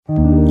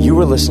You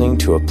are listening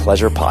to a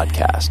Pleasure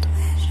podcast.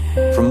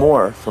 For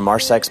more from our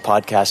Sex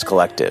Podcast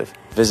Collective,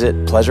 visit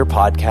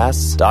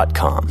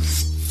pleasurepodcasts.com.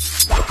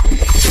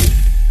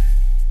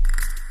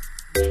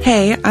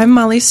 Hey, I'm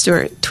Molly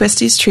Stewart,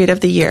 Twisties Treat of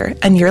the Year,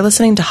 and you're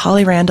listening to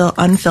Holly Randall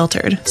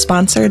Unfiltered,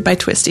 sponsored by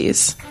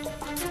Twisties.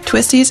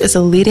 Twisties is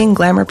a leading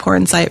glamour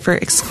porn site for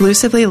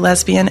exclusively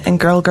lesbian and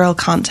girl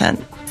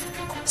content.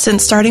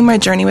 Since starting my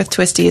journey with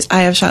Twisties,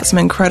 I have shot some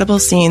incredible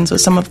scenes with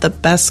some of the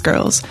best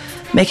girls,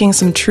 making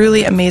some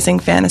truly amazing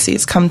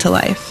fantasies come to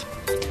life.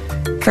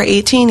 For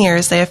 18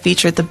 years, they have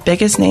featured the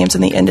biggest names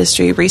in the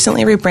industry,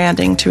 recently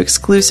rebranding to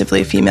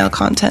exclusively female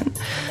content.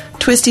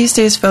 Twisties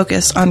stays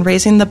focused on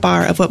raising the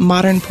bar of what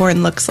modern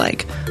porn looks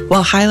like,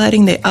 while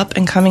highlighting the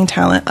up-and-coming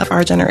talent of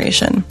our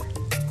generation.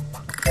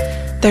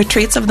 Their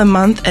Treats of the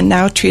Month and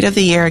now Treat of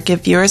the Year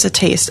give viewers a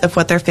taste of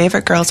what their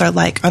favorite girls are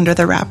like under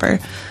the wrapper.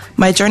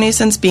 My journey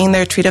since being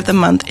their Treat of the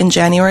Month in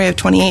January of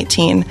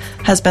 2018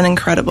 has been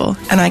incredible,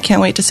 and I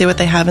can't wait to see what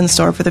they have in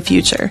store for the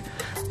future.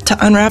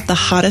 To unwrap the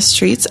hottest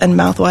treats and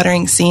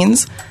mouth-watering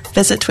scenes,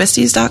 visit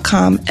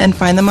Twisties.com and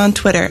find them on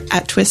Twitter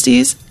at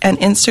Twisties and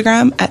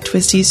Instagram at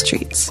Twisties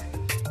Treats.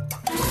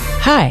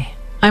 Hi,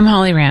 I'm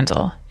Holly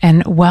Randall,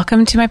 and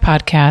welcome to my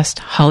podcast,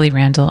 Holly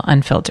Randall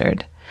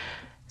Unfiltered.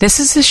 This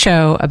is the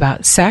show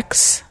about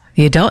sex,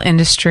 the adult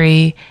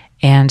industry,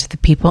 and the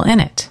people in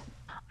it.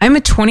 I'm a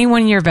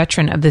 21-year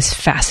veteran of this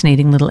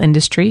fascinating little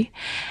industry,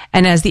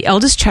 and as the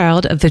eldest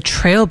child of the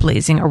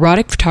trailblazing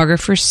erotic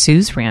photographer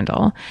Suze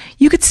Randall,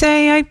 you could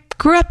say I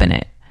grew up in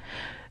it.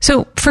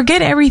 So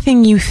forget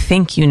everything you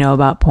think you know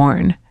about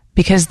porn,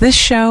 because this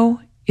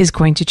show is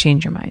going to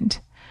change your mind.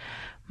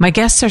 My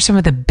guests are some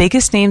of the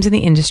biggest names in the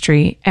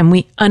industry, and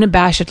we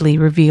unabashedly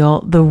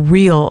reveal the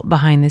real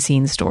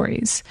behind-the-scenes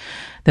stories.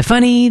 The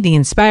funny, the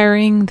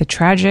inspiring, the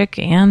tragic,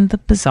 and the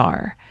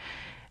bizarre.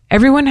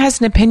 Everyone has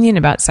an opinion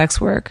about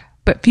sex work,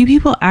 but few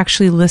people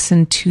actually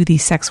listen to the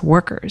sex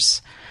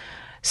workers.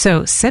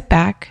 So sit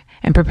back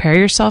and prepare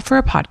yourself for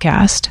a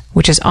podcast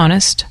which is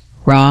honest,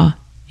 raw,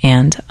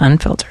 and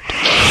unfiltered.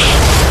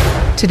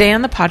 Today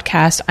on the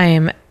podcast, I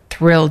am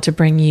thrilled to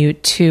bring you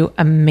two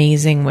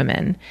amazing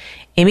women,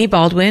 Amy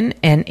Baldwin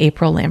and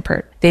April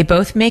Lampert. They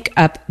both make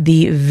up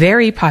the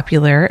very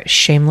popular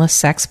Shameless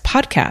Sex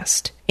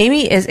podcast.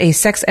 Amy is a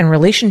sex and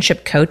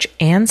relationship coach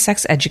and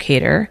sex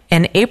educator,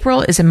 and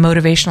April is a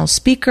motivational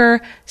speaker,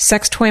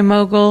 sex toy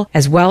mogul,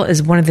 as well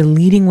as one of the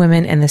leading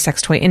women in the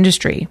sex toy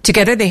industry.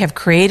 Together, they have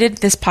created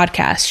this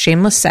podcast,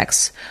 Shameless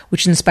Sex,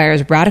 which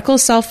inspires radical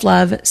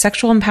self-love,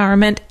 sexual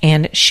empowerment,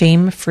 and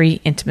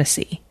shame-free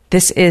intimacy.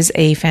 This is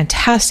a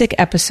fantastic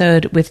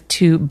episode with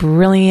two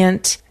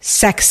brilliant,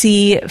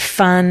 sexy,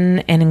 fun,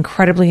 and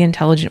incredibly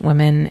intelligent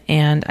women,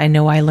 and I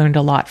know I learned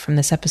a lot from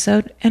this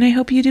episode, and I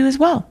hope you do as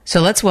well.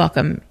 So let's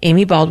welcome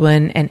Amy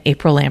Baldwin and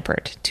April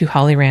Lampert to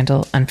Holly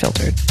Randall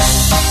Unfiltered.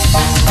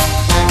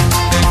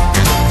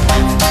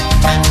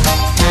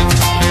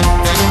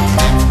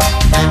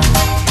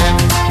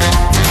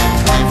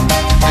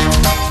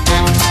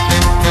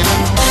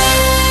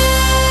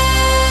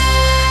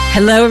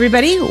 Hello,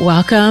 everybody.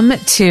 Welcome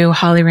to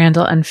Holly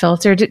Randall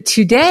Unfiltered.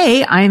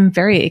 Today, I'm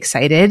very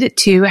excited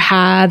to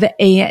have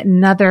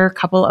another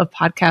couple of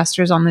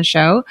podcasters on the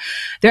show.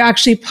 They're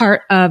actually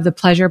part of the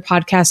Pleasure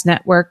Podcast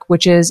Network,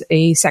 which is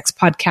a sex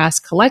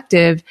podcast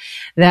collective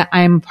that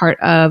I'm part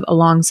of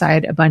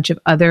alongside a bunch of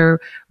other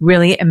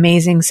really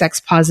amazing sex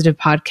positive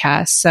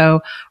podcasts.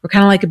 So we're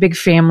kind of like a big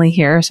family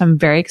here. So I'm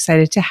very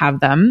excited to have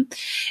them.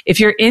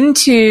 If you're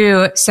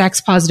into sex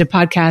positive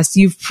podcasts,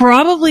 you've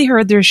probably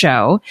heard their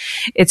show.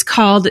 It's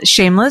called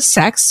Shameless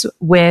Sex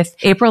with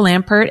April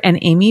Lampert and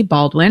Amy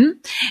Baldwin.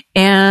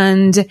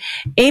 And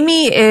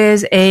Amy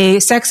is a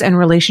sex and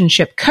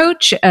relationship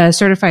coach, a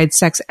certified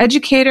sex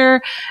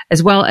educator,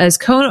 as well as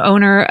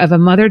co-owner of a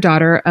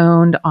mother-daughter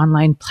owned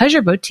online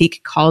pleasure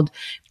boutique called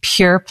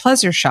Pure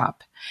Pleasure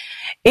Shop.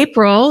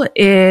 April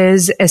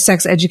is a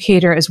sex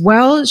educator as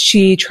well.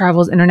 She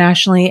travels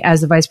internationally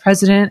as the vice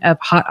president of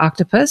Hot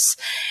Octopuss,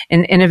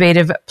 an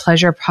innovative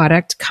pleasure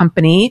product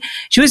company.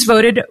 She was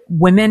voted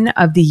Women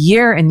of the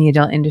Year in the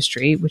adult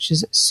industry, which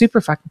is super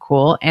fucking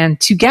cool. And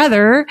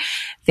together,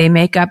 they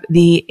make up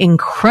the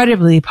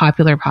incredibly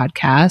popular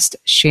podcast,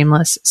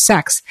 Shameless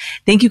Sex.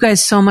 Thank you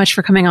guys so much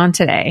for coming on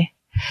today.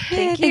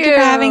 Thank you for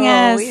having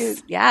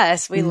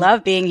us. We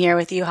love being here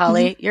with you,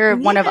 Holly. You're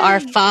one of our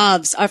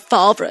favs, our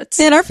favorites.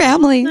 In our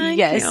family.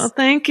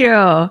 Thank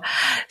you.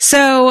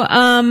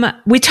 So,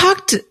 we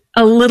talked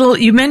a little,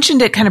 you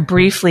mentioned it kind of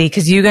briefly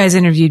because you guys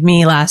interviewed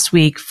me last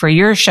week for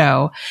your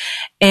show,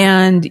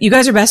 and you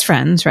guys are best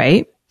friends,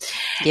 right?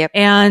 Yep.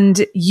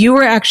 And you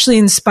were actually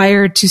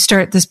inspired to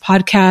start this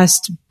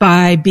podcast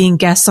by being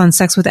guests on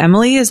Sex with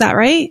Emily. Is that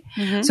right?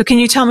 Mm-hmm. So can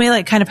you tell me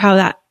like kind of how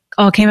that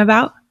all came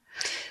about?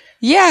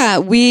 Yeah,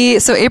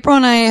 so April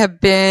and I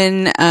have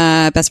been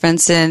best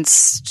friends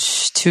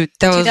since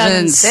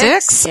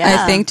 2006.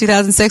 Yeah. I think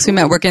 2006. We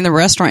met working in the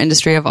restaurant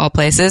industry of all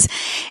places.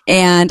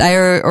 And I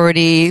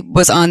already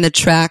was on the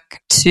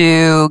track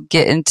to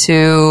get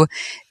into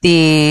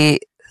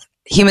the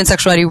human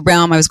sexuality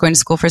realm. I was going to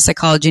school for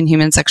psychology and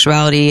human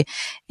sexuality,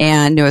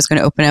 and knew I was going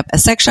to open up a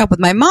sex shop with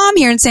my mom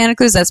here in Santa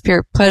Cruz. That's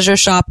Pure Pleasure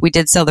Shop. We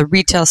did sell the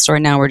retail store.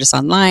 Now we're just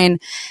online.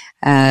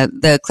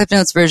 The Cliff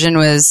Notes version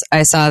was,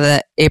 I saw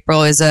that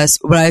April is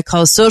what I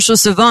call social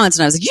savant.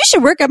 And I was like, you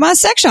should work at my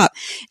sex shop.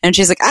 And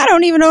she's like, I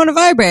don't even own a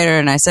vibrator.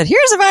 And I said,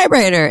 here's a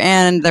vibrator.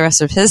 And the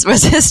rest of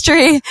was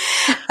history.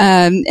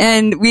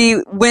 And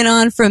we went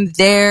on from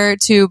there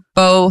to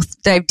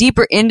both dive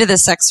deeper into the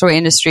sex toy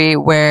industry,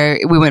 where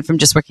we went from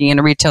just working in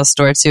a retail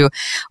store to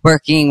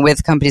working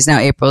with companies. Now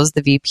April's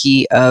the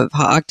VP of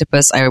Hot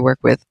Octopuss. I work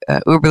with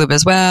Uberlube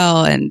as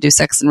well and do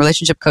sex and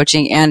relationship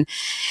coaching. And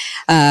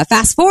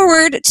fast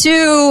forward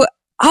to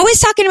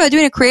always talking about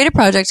doing a creative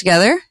project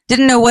together.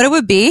 Didn't know what it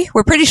would be.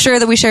 We're pretty sure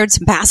that we shared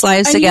some past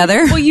lives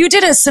together. You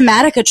did a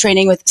Somatica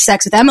training with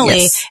Sex with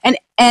Emily. Yes.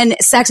 And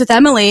Sex with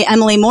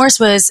Emily Morse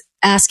was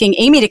asking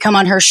Amy to come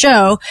on her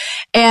show.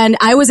 And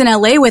I was in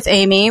LA with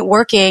Amy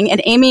working,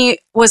 and Amy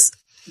was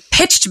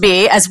pitched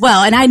me as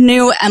well. And I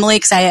knew Emily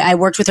because I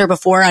worked with her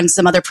before on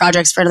some other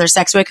projects for another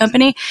sex toy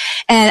company.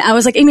 And I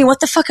was like, Amy, what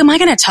the fuck am I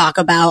going to talk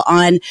about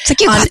on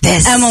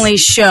Emily's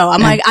show?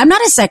 I'm like, I'm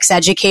not a sex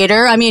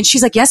educator. I mean,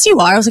 she's like, yes, you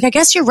are. I was like, I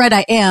guess you're right.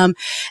 I am.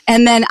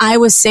 And then I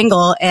was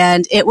single,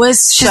 and it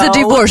was She's a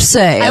divorcee.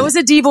 I was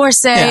a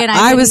divorcee. Yeah, and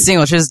I was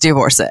single. She was a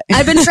divorcee.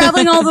 I've been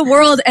traveling all the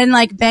world and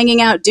like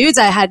banging out dudes.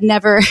 I had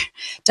never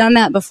done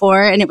that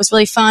before, and it was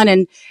really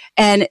fun.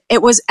 And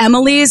it was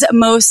Emily's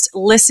most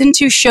listened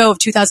to show of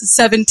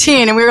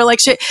 2017. And we were like,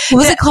 shit. What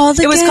was it called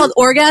again? It was called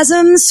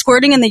Orgasms,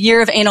 Squirting in the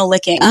Year of Anal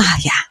Licking.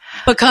 Yeah.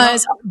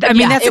 Because, I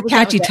mean, that's a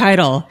catchy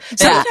title.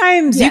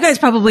 Sometimes you guys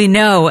probably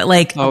know,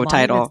 like,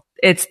 title.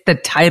 It's the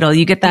title.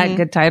 You get that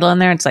good title in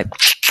there. It's like,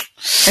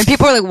 and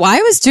people are like, why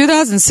was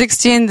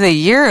 2016 the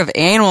year of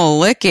anal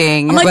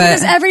licking? I'm like,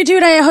 because every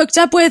dude I hooked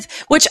up with,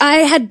 which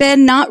I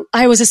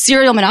was a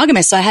serial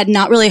monogamist, so I had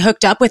not really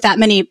hooked up with that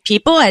many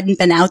people. I hadn't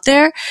been out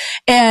there.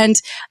 And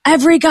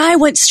every guy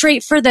went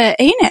straight for the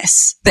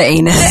anus. The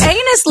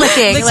anus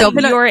licking. so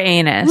your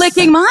anus.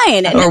 Licking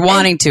mine. Or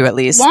wanting to, at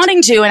least.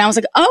 Wanting to. And I was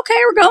like, okay,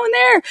 we're going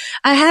there.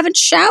 I haven't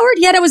showered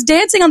yet. I was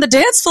dancing on the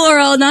dance floor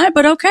all night,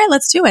 but okay,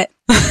 let's do it.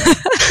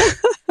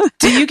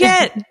 Do you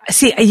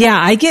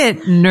I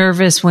get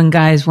nervous when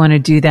guys want to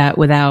do that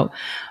without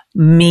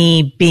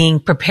me being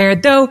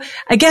prepared. Though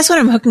I guess when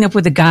I'm hooking up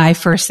with a guy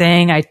first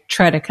thing, I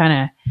try to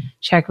kind of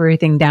check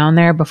everything down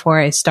there before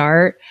I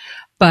start.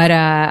 But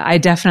I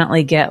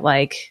definitely get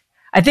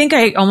I think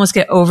I almost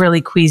get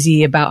overly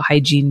queasy about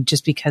hygiene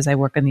just because I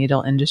work in the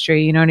adult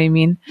industry. You know what I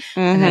mean?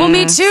 Mm-hmm. Well,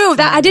 me too.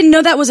 I didn't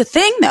know that was a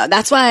thing though.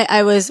 That's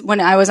why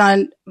when I was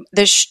on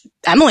this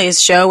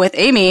Emily's show with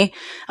Amy,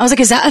 I was like,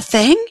 is that a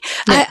thing?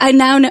 Yeah. I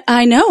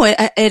know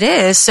it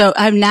is. So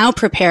I'm now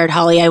prepared,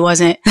 Holly. I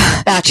wasn't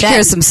back then.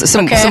 Here's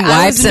some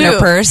wipes in her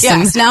purse.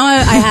 Yes. Now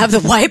I have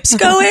the wipes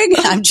going.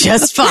 I'm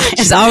just fine.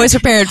 She's always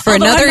prepared for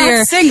another I'm year.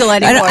 Not single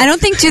anymore. I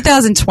don't think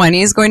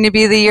 2020 is going to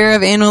be the year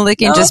of anal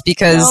licking just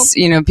because,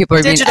 people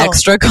are being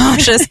extra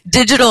cautious.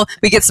 Digital.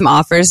 We get some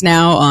offers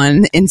now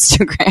on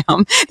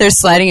Instagram. They're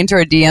sliding into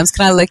our DMs.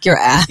 Can I lick your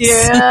ass?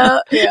 Yeah.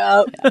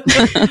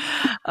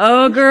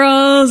 Oh,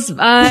 girls,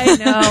 I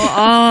know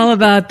all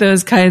about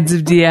those kinds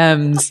of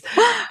DMs.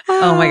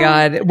 Oh my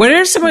God. What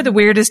are some of the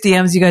weirdest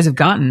DMs you guys have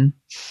gotten?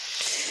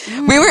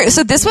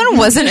 So this one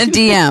wasn't a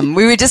DM.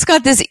 We just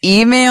got this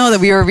email that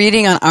we were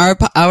reading on our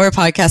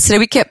podcast today.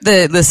 We kept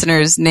the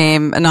listener's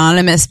name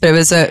anonymous, but it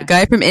was a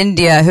guy from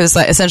India who's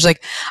essentially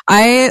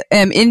I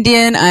am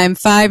Indian. I'm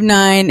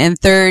 5'9" and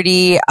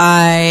 30.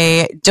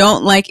 I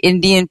don't like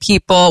Indian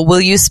people.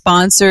 Will you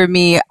sponsor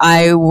me?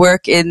 I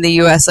work in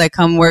the US. I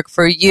come work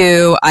for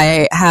you.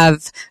 I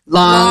have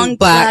long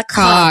black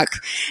cock.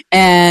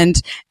 And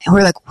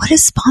we're like, what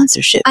is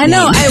sponsorship? I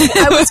know.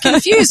 I was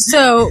confused.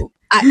 So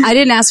I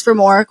didn't ask for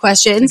more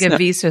questions. Like a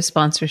visa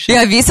sponsorship.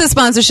 Yeah, visa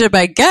sponsorship,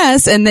 I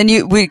guess. And then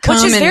we come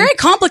Which is very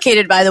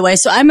complicated, by the way.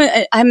 So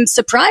I'm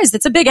surprised.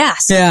 It's a big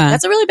ask. Yeah.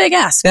 That's a really big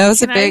ask. That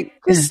was I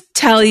just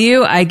tell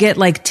you, I get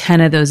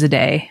 10 of those a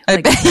day.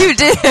 I bet you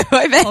do.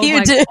 I bet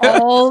you do.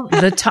 All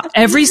the time.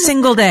 Every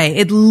single day.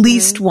 At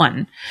least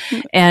one.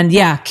 And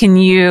yeah, can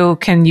you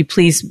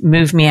please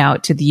move me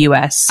out to the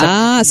US?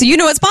 So you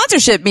know what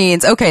sponsorship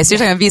means. Okay, so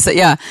you're talking visa.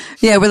 Yeah.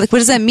 Yeah, we're like, what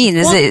does that mean?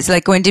 Is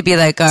it going to be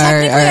technically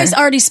I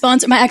already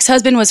sponsored. My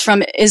ex-husband was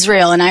from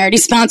Israel and I already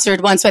sponsored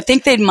one. So I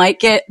think I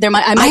might be a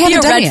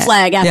red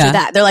flag after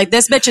that. They're like,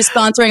 this bitch is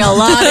sponsoring a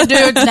lot of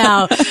dudes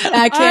now.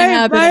 That can't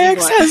happen My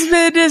anymore.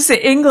 ex-husband is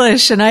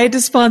English and I had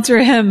to sponsor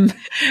him,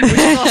 which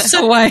is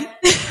also why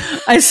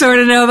I sort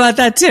of know about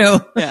that too.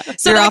 Yeah.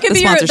 So that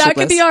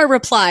could be our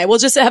reply. We'll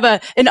just have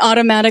an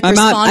automatic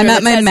response. I'm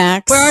at my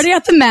max. We're already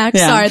at the max.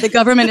 Yeah. Sorry, the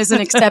government isn't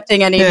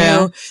accepting any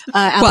new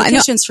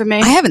applications from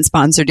me. I haven't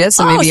sponsored yet,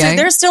 so maybe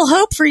there's still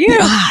hope for you.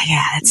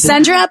 Yeah.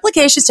 Send your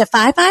applications to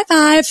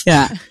 555.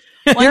 Yeah.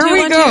 Here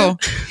we go.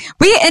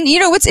 And you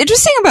know, what's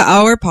interesting about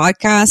our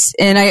podcast,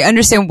 and I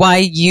understand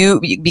why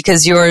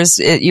because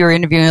you're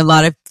interviewing a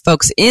lot of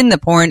folks in the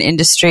porn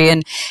industry.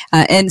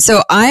 And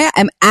so I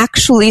am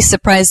actually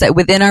surprised that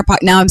within our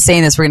now I'm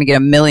saying this, we're going to get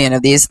 1 million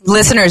of these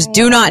listeners.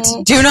 Do not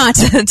try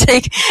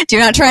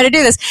to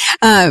do this.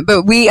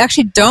 But we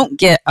actually don't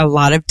get a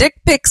lot of dick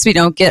pics. We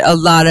don't get a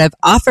lot of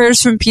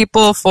offers from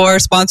people for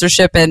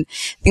sponsorship and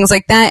things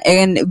like that.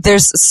 And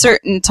there's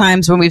certain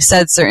times when we've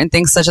said certain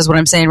things, such as what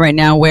I'm saying right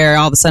now, where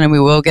all of a sudden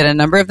we will get a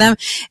number of them,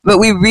 but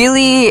we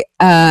really,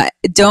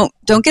 don't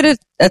get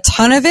a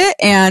ton of it,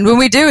 and when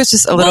we do, it's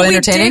just a little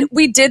entertaining.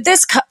 We did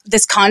this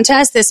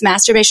contest, this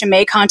Masturbation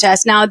May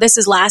contest. Now, this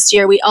is last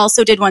year. We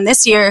also did one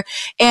this year,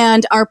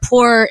 and our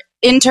poor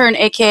intern,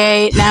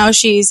 aka now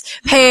she's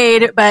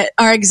paid, but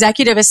our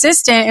executive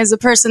assistant is the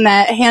person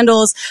that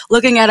handles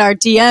looking at our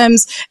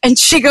DMs, and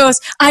she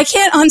goes, I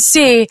can't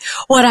unsee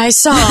what I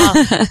saw.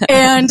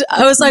 And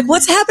I was like,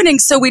 what's happening?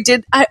 So we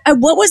did,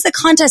 what was the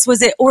contest?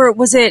 Was it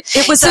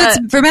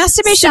for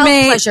Masturbation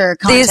May, self-pleasure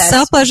contest.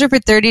 Self-pleasure for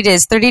 30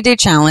 days, 30-day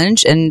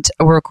challenge, and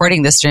we're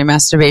recording this during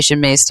Masturbation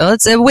May still.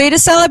 It's a way to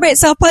celebrate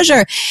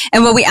self-pleasure.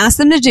 And what we ask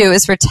them to do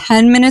is for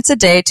 10 minutes a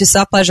day to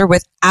self-pleasure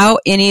without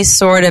any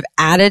sort of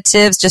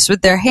additives, just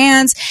with their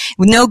hands,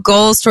 with no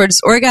goals towards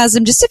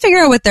orgasm, just to figure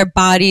out what their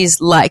body's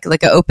like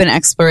an open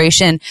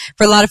exploration.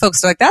 For a lot of folks,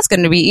 they're like, that's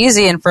going to be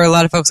easy. And for a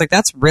lot of folks, like,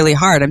 that's really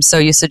hard. I'm so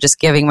used to just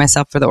giving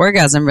myself for the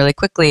orgasm really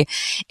quickly.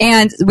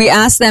 And we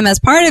asked them as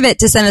part of it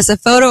to send us a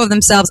photo of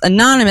themselves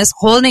anonymous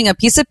holding a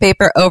piece of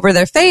paper over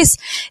their face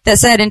that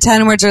said in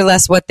 10 words or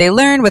less what they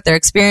learned, what their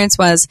experience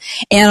was.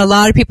 And a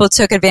lot of people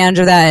took advantage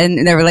of that,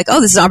 and they were like, oh,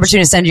 this is an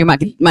opportunity to send you my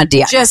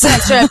DM. Just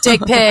extra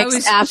dick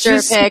pics,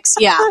 after pics.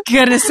 Yeah.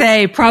 Gonna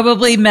say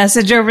probably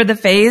message over the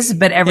face,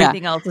 but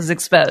everything else is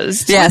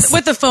exposed. Yes.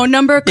 With the phone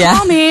number,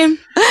 call me.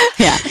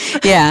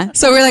 Yeah.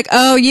 So we're like,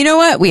 oh, you know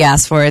what? We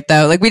asked for it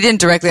though. Like, we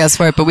didn't directly ask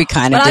for it, but we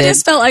kind of did. I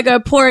just felt like a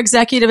poor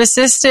executive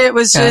assistant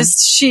was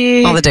just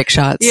all the dick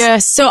shots.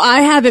 Yes. So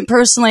I haven't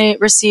personally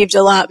received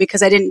a lot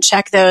because I didn't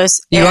check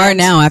those. You are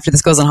now after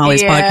this goes on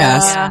Holly's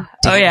podcast.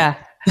 Oh yeah.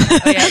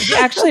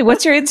 Actually,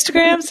 what's your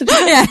Instagram?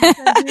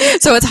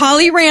 So it's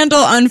Holly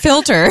Randall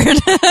Unfiltered.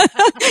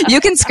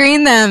 You can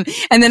screen them,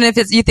 and then if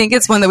you think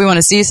it's one that we want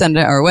to see, send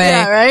it our way.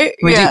 Yeah, right.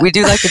 We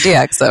do like the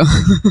DX. So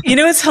you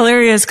know, it's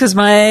hilarious because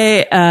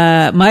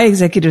my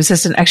executive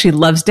assistant actually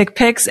loves dick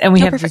pics, and we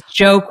have this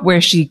joke where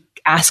she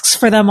asks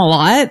for them a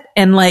lot,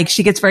 and like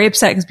she gets very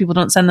upset because people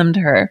don't send them to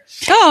her.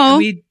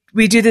 Oh.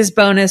 We do this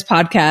bonus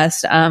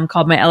podcast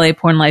called My LA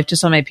Porn Life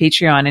just on my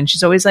Patreon, and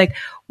she's always like,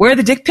 where are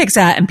the dick pics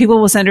at? And people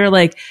will send her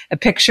like a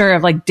picture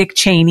of like Dick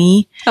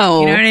Cheney.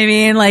 Oh. You know what I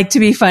mean? Like, to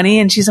be funny.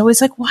 And she's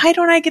always like, why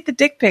don't I get the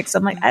dick pics?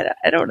 I'm like,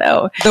 I don't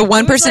know. The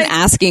one person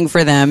asking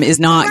for them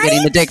is not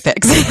getting the dick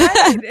pics.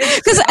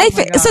 Because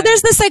so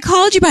there's the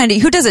psychology behind it.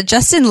 Who does it?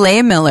 Justin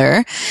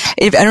Lehmiller.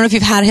 I don't know if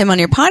you've had him on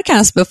your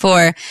podcast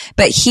before,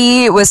 but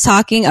he was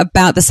talking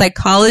about the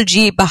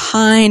psychology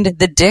behind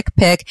the dick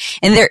pic.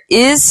 And there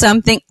is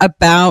something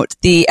about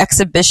the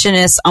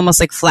exhibitionist, almost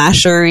like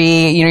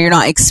flashery, you know, you're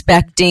not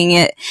expecting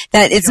it,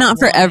 that it's not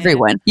for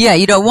everyone. Yeah,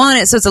 you don't want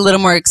it, so it's a little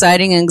more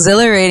exciting and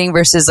exhilarating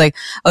versus like,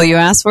 oh, you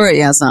asked for it?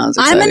 Yeah, it's not as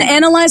exciting. I'm an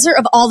analyzer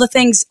of all the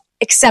things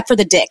except for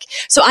the dick.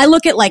 So I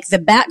look at like the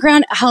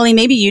background. Holly,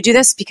 maybe you do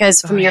this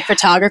because from your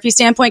photography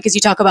standpoint, because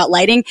you talk about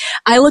lighting,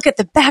 I look at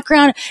the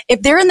background.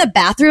 If they're in the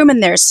bathroom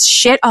and there's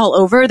shit all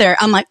over there,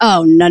 I'm like,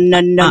 oh, no,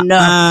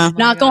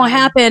 not going to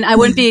happen. I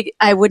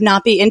would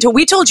not be into,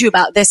 we told you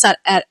about this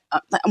at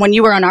when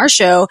you were on our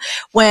show,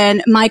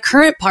 when my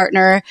current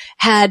partner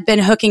had been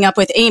hooking up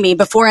with Amy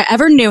before I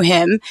ever knew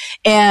him.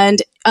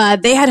 And,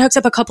 they had hooked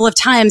up a couple of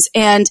times,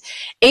 and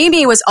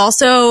Amy was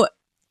also,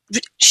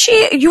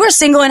 you were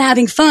single and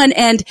having fun,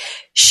 and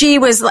she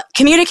was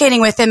communicating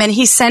with him, and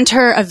he sent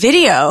her a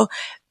video.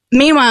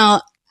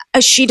 Meanwhile,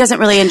 she doesn't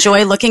really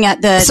enjoy looking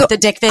at the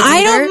dick vids.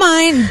 I don't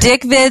mind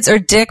dick vids or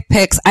dick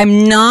pics.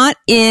 I'm not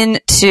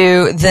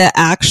into the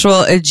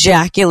actual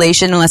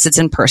ejaculation unless it's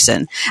in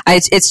person.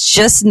 It's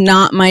just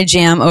not my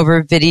jam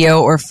over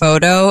video or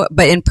photo,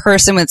 but in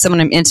person with someone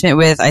I'm intimate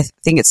with, I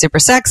think it's super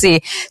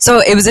sexy.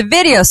 So it was a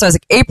video. So I was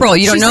like, April,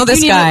 you don't know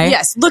this guy.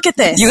 Yes, look at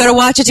this. You got to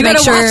watch it to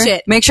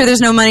make sure there's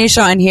no money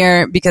shot in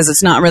here, because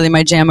it's not really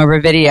my jam over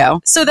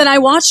video. So then I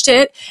watched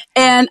it,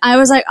 and I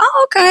was like,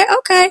 oh,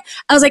 okay.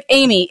 I was like,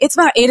 Amy, it's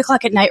about 8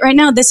 o'clock at night right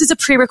now. This is a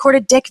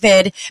pre-recorded dick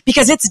vid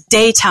because it's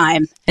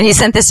daytime. And he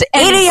sent this to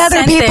 80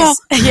 other people.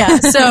 Yeah.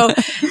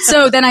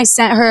 So then I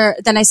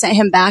sent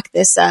him back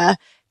this,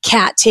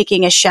 cat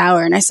taking a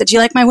shower, and I said, do you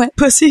like my wet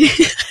pussy?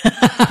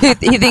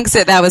 he thinks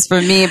that was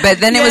from me, but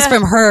then it was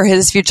from her,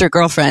 his future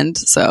girlfriend.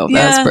 So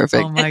that was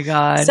perfect. Oh my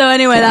God. So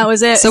anyway, that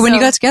was it. So when you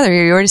got together,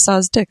 you already saw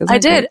his dick. I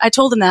did. I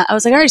told him that. I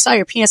was like, I already saw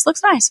your penis.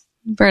 Looks nice.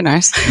 Very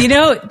nice. You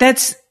know,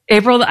 that's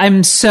April.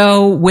 I'm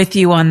so with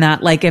you on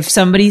that. Like, if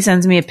somebody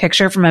sends me a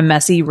picture from a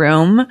messy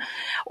room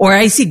Or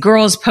I see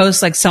girls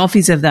post like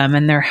selfies of them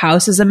and their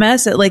house is a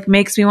mess. It like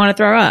makes me want to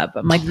throw up.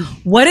 I'm like,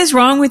 what is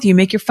wrong with you?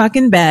 Make your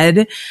fucking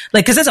bed.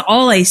 Like, cause that's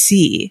all I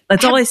see.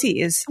 That's all I see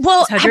is.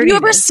 Well, how have dirty you it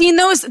ever is. seen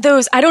those,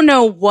 I don't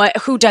know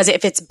who does it,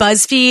 if it's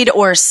BuzzFeed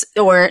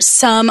or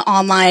some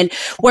online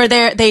where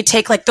they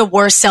take like the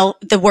worst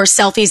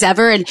selfies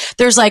ever. And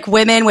there's like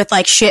women with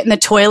like shit in the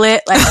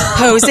toilet, like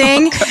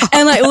posing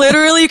and like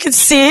literally you can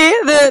see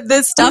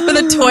the stuff in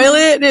the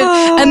toilet.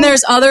 And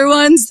there's other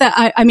ones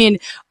that I mean,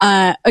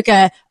 like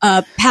a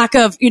pack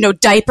of,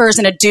 diapers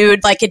and a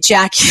dude like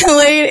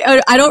ejaculate.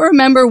 I don't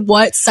remember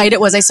what site it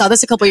was. I saw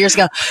this a couple years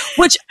ago,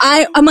 which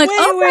I'm like,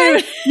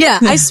 Wait. yeah,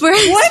 I swear.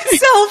 What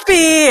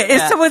selfie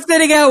is someone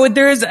sitting out when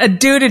there's a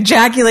dude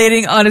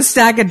ejaculating on a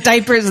stack of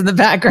diapers in the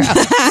background?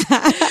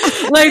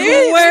 Like,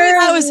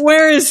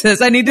 where is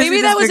this? I need to see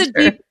Maybe this that was picture.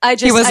 a deep. I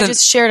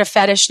just shared a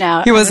fetish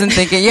now. He wasn't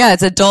thinking. Yeah,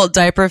 it's adult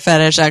diaper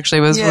fetish.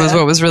 Actually, was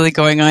what was really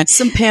going on.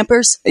 Some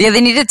Pampers. Yeah,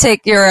 they need to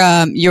take your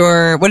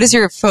what is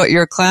your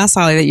class,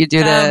 Holly, that you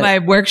do my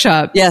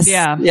workshop. Yes.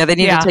 Yeah. Yeah, they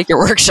need to take your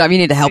workshop. You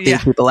need to help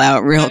these people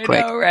out real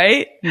quick. I know,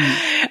 right?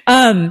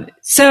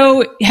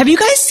 So have you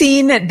guys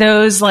seen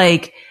those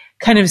like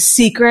kind of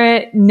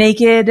secret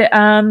naked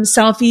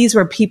selfies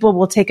where people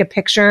will take a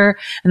picture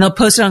and they'll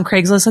post it on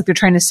Craigslist like they're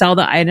trying to sell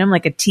the item,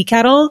 like a tea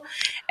kettle.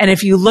 And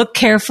if you look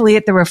carefully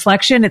at the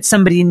reflection, it's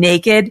somebody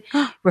naked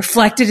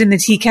reflected in the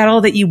tea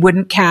kettle that you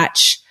wouldn't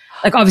catch,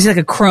 like obviously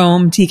like a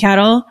chrome tea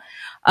kettle,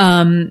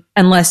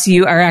 unless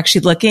you are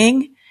actually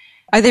looking.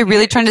 Are they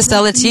really trying to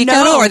sell the tea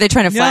kettle, or are they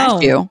trying to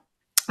flash you?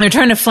 They're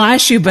trying to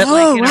flash you, but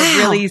like in a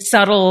really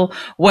subtle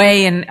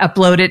way and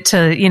upload it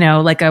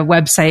to, like a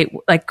website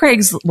like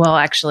Well,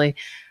 actually,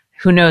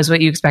 who knows what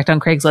you expect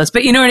on Craigslist,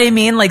 but you know what I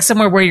mean? Like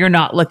somewhere where you're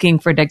not looking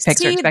for dick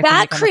pics or expecting that to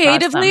come across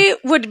creatively them.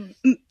 would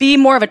be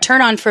more of a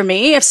turn on for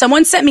me. If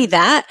someone sent me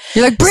that,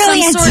 you're like,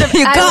 brilliant,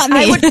 you got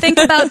me. I would think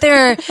about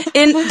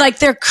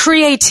their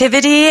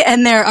creativity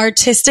and their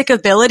artistic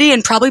ability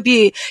and probably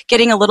be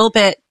getting a little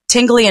bit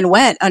tingly and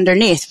wet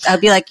underneath.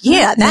 I'd be like,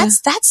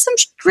 that's some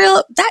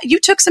real, that you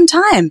took some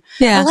time.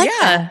 Yeah. I like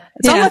that.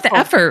 It's all about the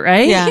effort,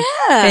 right? Yeah.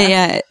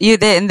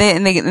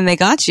 They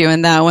got you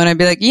in that one. I'd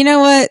be like, you know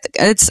what?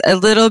 It's a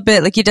little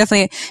bit like you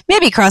definitely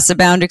maybe crossed the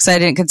boundary because I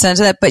didn't consent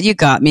to that, but you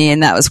got me,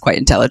 and that was quite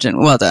intelligent.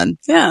 Well done.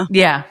 Yeah.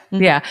 Yeah.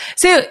 Yeah.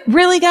 So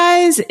really,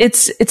 guys,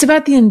 it's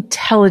about the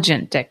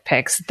intelligent dick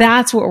pics.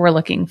 That's what we're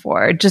looking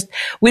for.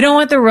 We don't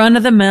want the run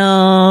of the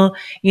mill,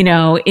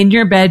 in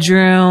your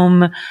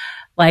bedroom,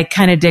 like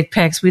kind of dick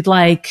pics. We'd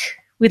like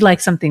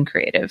something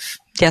creative.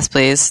 Yes,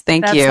 please.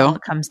 Thank That's you. all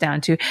it comes down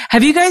to.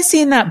 Have you guys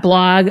seen that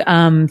blog,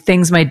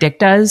 Things My Dick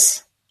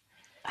Does?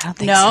 I don't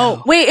think No.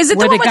 so. Wait, is it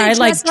Where the the one guy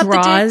like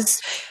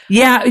draws?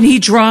 Yeah, he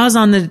draws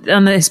on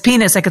his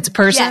penis like it's a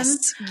person.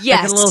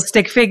 Yes. Like a little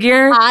stick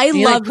figure. I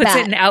love puts that.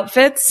 it in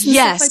outfits. And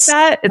Yes. stuff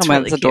like that. It's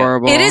really That's cute.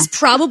 adorable. It is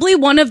probably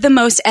one of the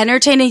most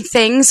entertaining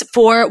things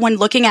for when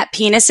looking at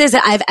penises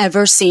that I've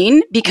ever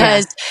seen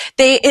because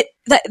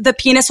the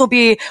penis will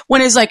be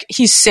when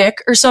he's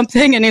sick or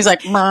something and he's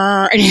like,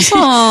 "Mrr," and he's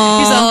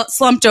all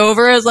slumped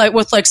over as like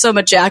with like some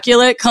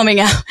ejaculate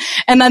coming out.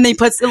 And then he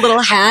puts a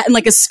little hat and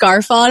like a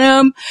scarf on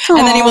him. And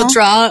then he will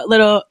draw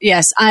little,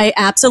 yes,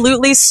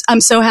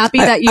 I'm so happy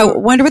that you. I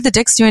wonder what the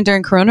dick's doing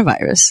during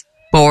coronavirus.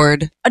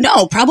 Bored.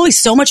 No, probably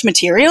so much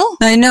material.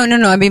 No.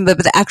 I mean, but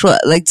the actual,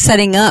 like,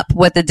 setting up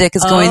what the dick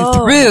is going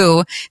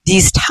through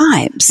these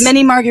times.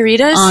 Many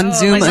margaritas. On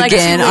Zoom like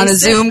again. On a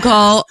Zoom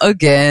call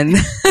again.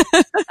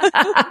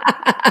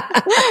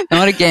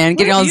 Not again.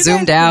 Getting all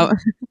zoomed out.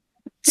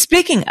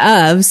 Speaking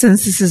of,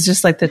 since this is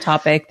just like the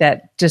topic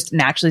that just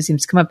naturally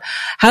seems to come up,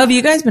 how have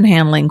you guys been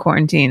handling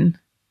quarantine?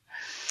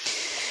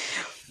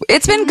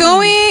 It's been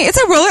going,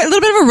 it's a little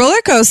bit of a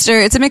roller coaster.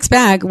 It's a mixed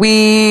bag.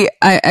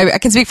 I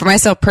can speak for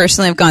myself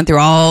personally. I've gone through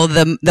all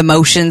the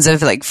motions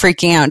of like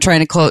freaking out and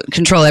trying to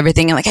control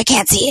everything. And like, I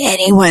can't see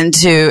anyone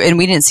and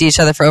we didn't see each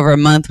other for over a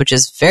month, which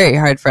is very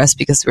hard for us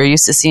because we're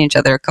used to seeing each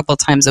other a couple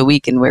times a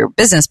week and we're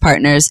business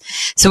partners.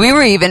 So we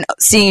were even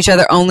seeing each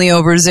other only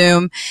over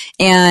Zoom.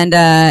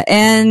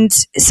 And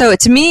so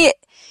to me,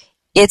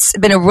 it's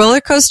been a roller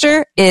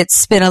coaster.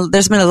 There's been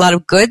a lot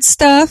of good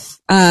stuff.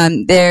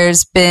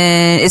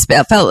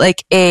 It felt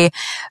like a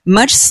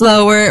much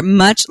slower,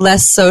 much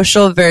less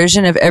social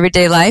version of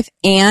everyday life.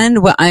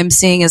 And what I'm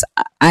seeing is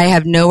I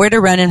have nowhere to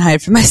run and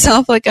hide from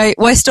myself.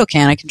 I still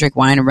can. I can drink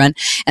wine and run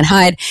and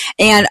hide.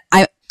 And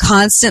I'm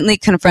constantly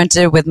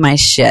confronted with my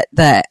shit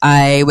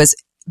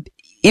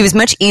it was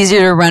much easier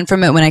to run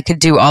from it when I could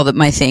do all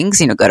my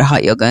things, go to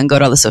hot yoga and go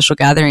to all the social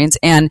gatherings.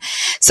 And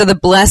so the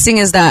blessing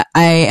is that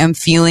I am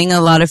feeling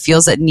a lot of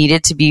feels that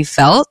needed to be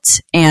felt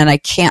and I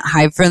can't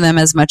hide from them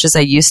as much as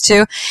I used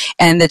to.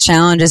 And the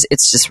challenge is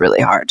it's just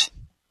really hard.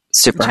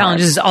 Super hard. The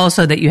challenge is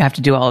also that you have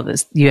to do all of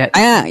this. You're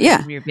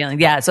feeling.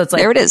 Yeah. So it's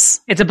like, there it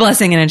is. It's a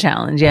blessing and a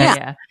challenge.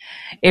 Yeah.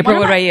 April,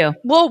 what about you?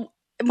 Well,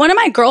 one of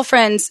my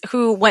girlfriends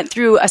who went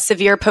through a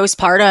severe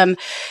postpartum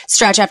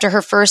stretch after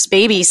her first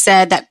baby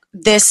said that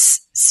this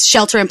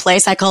shelter in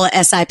place, I call it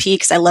SIP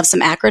because I love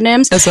some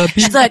acronyms. SIP.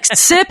 She's like,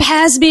 SIP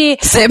has me.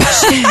 SIP.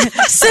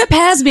 SIP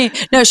has me.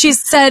 No, she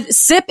said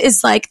SIP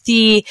is like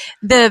the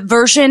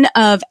version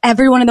of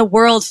everyone in the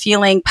world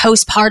feeling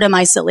postpartum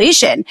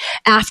isolation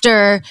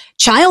after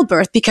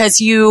childbirth because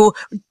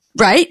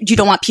right? You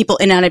don't want people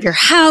in and out of your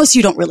house.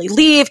 You don't really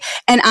leave.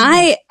 And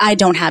I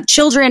don't have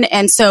children.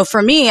 And so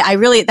for me,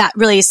 that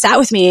really sat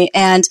with me.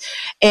 And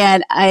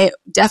I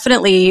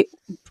definitely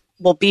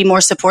will be more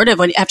supportive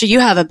after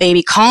you have a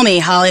baby. Call me,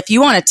 Holly, if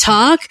you want to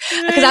talk,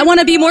 because I want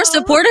to be more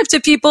supportive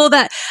to people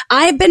that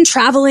I've been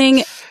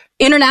traveling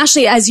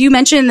internationally, as you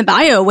mentioned in the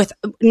bio, with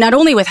not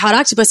only with Hot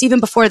Octopuss,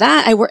 even before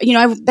that,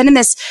 I've been in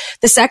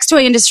the sex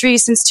toy industry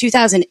since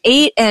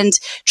 2008, and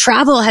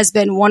travel has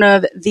been one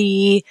of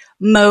the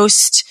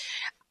most,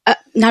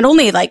 not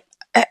only like,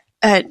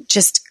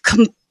 just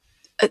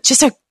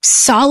a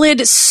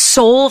solid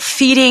soul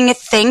feeding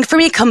thing for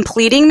me,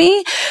 completing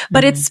me,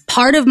 but it's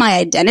part of my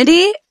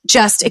identity.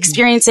 Just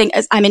experiencing,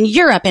 as I'm in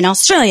Europe and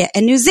Australia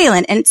and New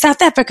Zealand and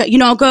South Africa,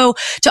 I'll go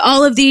to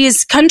all of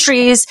these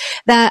countries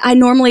that I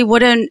normally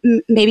wouldn't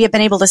maybe have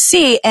been able to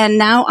see. And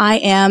now I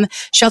am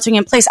sheltering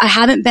in place. I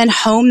haven't been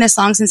home this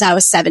long since I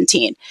was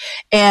 17.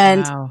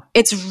 And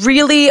It's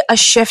really a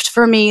shift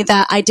for me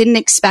that I didn't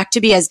expect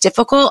to be as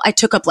difficult. I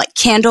took up like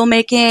candle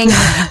making.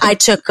 I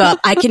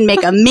can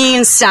make a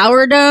mean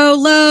sourdough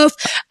loaf.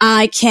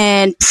 I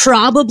can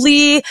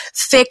probably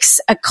fix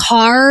a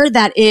car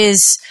that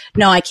is,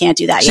 no, I can't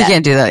do that. She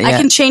can't do that yet. I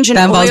can change an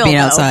oil, being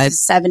outside.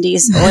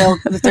 70s oil,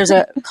 if there's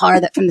a car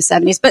that from the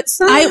 70s. But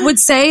I would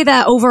say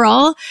that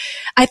overall,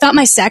 I thought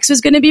my sex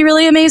was going to be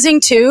really amazing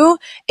too.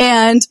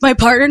 And my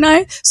partner and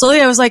I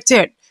was like,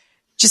 dude,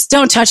 just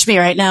don't touch me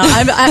right now.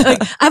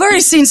 I've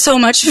already seen so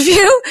much of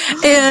you,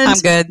 and I'm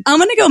good. I'm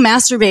going to go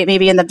masturbate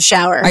maybe in the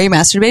shower. Are you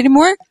masturbating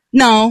more?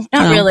 No,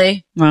 not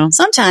really. Well,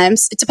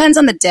 sometimes it depends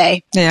on the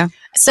day. Yeah.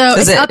 So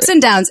it's ups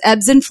and downs,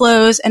 ebbs and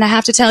flows. And I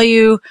have to tell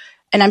you,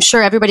 and I'm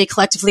sure everybody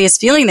collectively is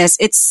feeling this,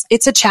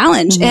 it's a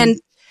challenge. Mm-hmm.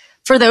 And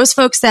for those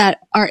folks that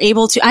are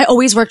able to, I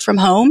always worked from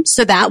home,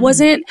 so that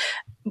wasn't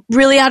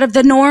really out of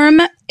the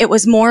norm. It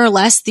was more or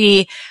less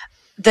the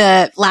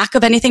lack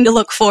of anything to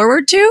look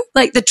forward to,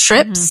 like the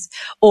trips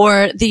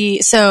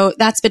so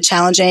that's been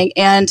challenging.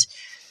 And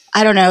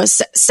I don't know,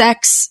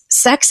 sex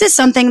is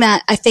something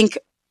that I think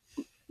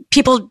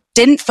people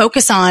didn't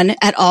focus on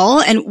at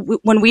all. And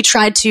when we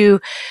tried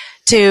to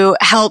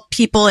help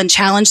people and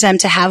challenge them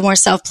to have more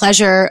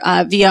self-pleasure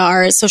via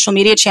our social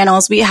media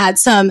channels, we had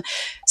some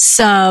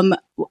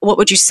what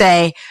would you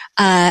say,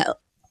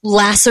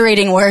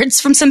 lacerating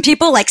words from some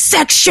people, like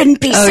sex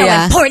shouldn't be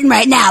important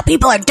right now.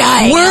 People are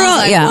dying.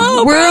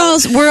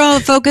 We're all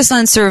focused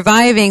on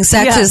surviving.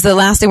 Sex is the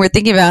last thing we're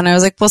thinking about. And I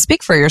was like, well,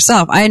 speak for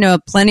yourself. I know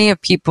plenty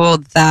of people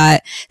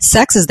that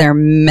sex is their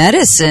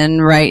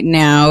medicine right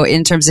now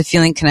in terms of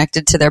feeling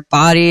connected to their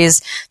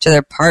bodies, to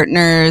their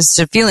partners,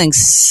 to feeling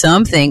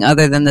something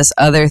other than this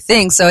other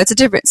thing. So it's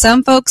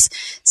some folks,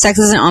 sex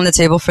isn't on the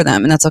table for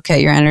them, and that's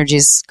okay. Your energy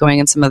is going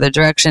in some other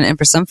direction. And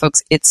for some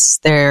folks, it's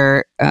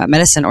their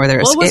medicine or their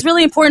escape. It was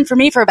really important for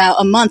me for about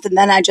a month, and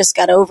then I just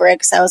got over it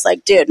because I was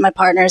like, dude, my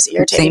partner's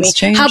irritating me.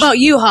 Change. How about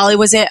you, Holly?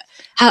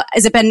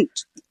 Has it been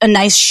a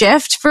nice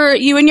shift for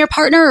you and your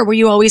partner, or were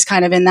you always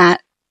kind of in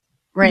that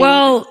range?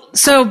 Well,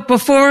 so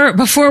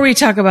before we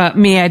talk about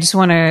me, I just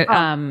want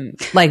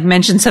to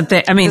mention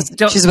something. I mean,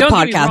 she's with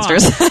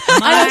podcasters.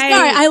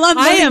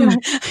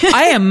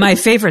 I am my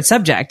favorite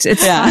subject.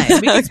 It's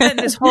fine. We can spend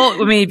this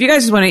whole. I mean, if you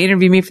guys just want to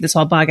interview me for this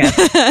whole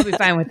podcast, I'll be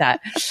fine with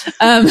that.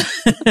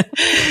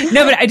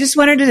 No, but I just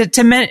wanted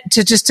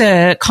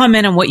to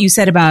comment on what you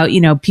said about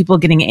people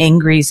getting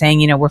angry,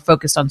 saying we're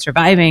focused on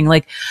surviving,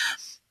 like.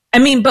 I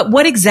mean, but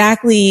what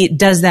exactly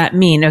does that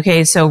mean?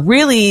 Okay, so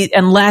really,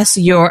 unless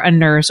you're a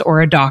nurse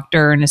or a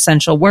doctor or an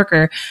essential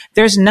worker,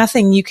 there's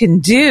nothing you can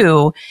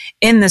do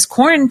in this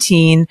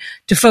quarantine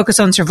to focus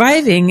on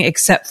surviving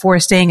except for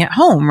staying at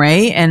home,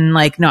 right? And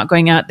like not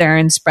going out there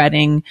and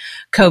spreading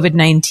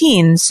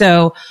COVID-19.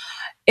 So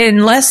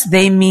unless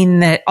they mean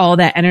that all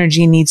that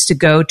energy needs to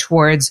go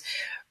towards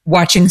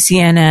watching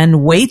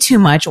CNN way too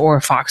much or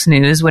Fox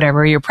News,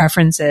 whatever your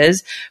preference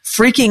is,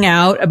 freaking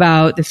out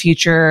about the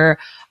future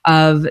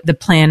of the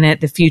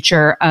planet, the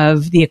future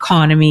of the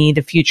economy,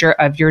 the future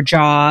of your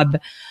job,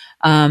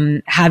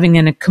 having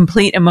a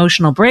complete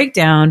emotional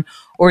breakdown,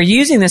 or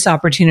using this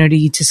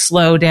opportunity to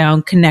slow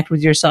down, connect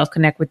with yourself,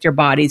 connect with your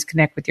bodies,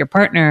 connect with your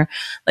partner,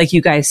 like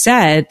you guys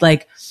said,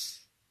 like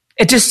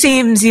it just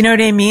seems, you know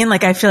what I mean?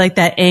 Like I feel like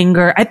that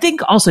anger, I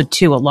think also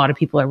too, a lot of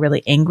people are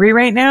really angry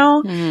right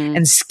now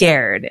and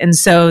scared. And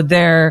so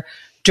they're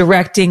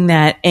directing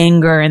that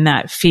anger and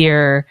that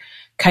fear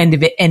kind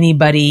of at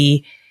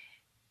anybody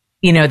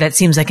that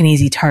seems like an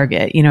easy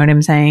target. You know what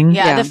I'm saying?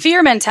 Yeah. The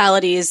fear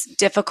mentality is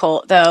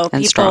difficult though.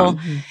 And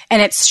strong.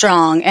 And it's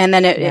strong. And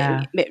then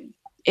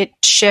it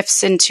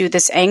shifts into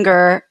this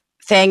anger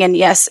thing. And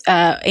yes,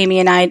 Amy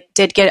and I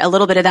did get a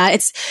little bit of that.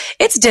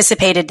 It's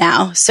dissipated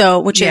now. So,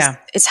 which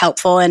is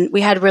helpful. And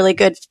we had really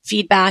good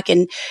feedback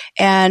and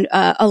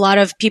a lot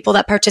of people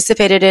that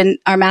participated in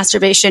our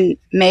Masturbation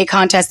May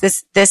contest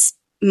this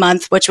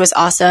month, which was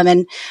awesome.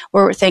 And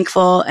we're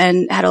thankful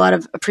and had a lot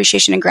of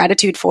appreciation and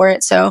gratitude for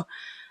it. So,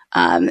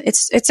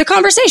 it's a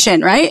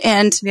conversation, right?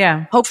 And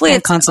hopefully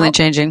it's constantly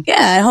changing.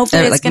 Yeah.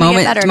 Hopefully it's going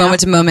to get better moment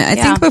to moment. I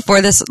think before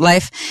this,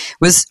 life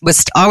was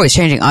always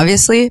changing,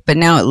 obviously, but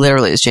now it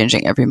literally is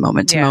changing every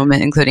moment to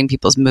moment, including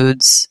people's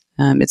moods.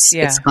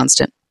 It's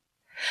constant.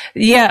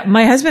 Yeah.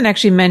 My husband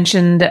actually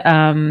mentioned,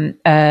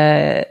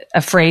 a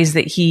phrase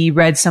that he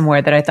read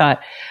somewhere that I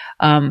thought,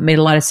 made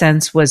a lot of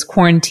sense was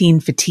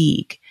quarantine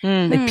fatigue.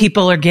 Mm-hmm. Like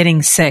people are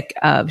getting sick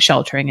of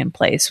sheltering in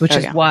place, which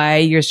is why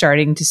you're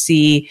starting to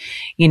see,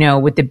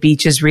 with the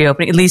beaches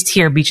reopening, at least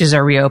here, beaches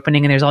are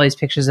reopening and there's all these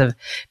pictures of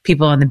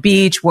people on the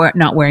beach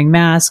not wearing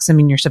masks. I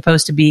mean, you're not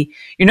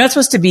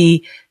supposed to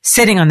be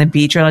sitting on the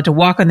beach. You're allowed to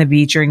walk on the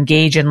beach or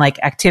engage in like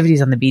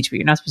activities on the beach, but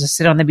you're not supposed to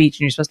sit on the beach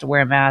and you're supposed to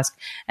wear a mask,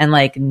 and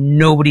like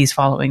nobody's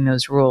following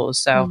those rules.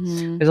 So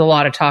there's a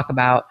lot of talk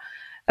about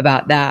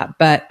that.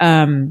 But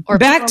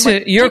back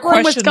to your question.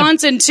 In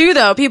Wisconsin too,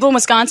 though. People in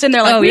Wisconsin,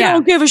 they're like, we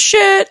don't give a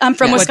shit. I'm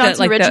from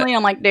Wisconsin originally.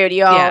 I'm like, dude,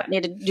 y'all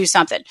need to do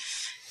something.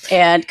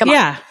 And come on.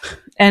 Yeah.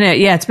 And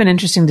it's been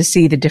interesting to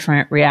see the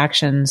different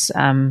reactions.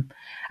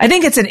 I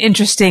think it's an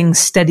interesting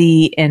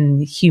study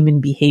in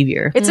human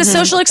behavior. It's a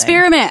social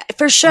experiment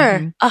for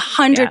sure.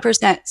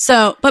 100%.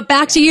 So, but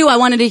back to you. I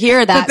wanted to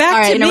hear that. But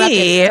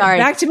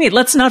back to me.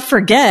 Let's not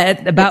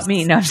forget about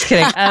me. No, I'm just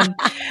kidding.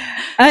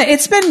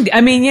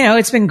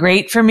 It's been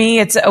great for me.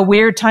 It's a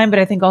weird time, but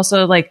I think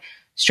also like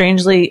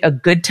strangely a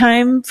good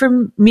time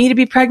for me to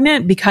be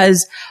pregnant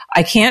because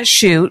I can't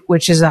shoot,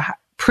 which is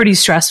pretty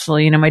stressful.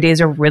 My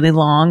days are really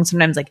long,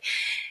 sometimes like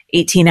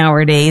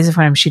 18-hour days if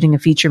I'm shooting a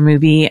feature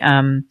movie.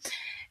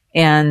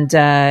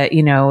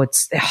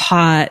 It's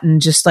hot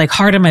and just like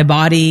hard on my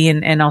body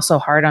and also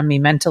hard on me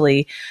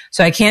mentally.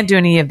 So I can't do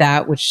any of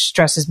that, which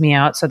stresses me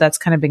out. So that's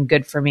kind of been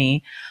good for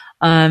me.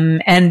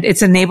 And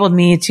it's enabled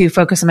me to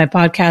focus on my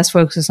podcast,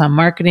 focus on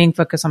marketing,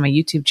 focus on my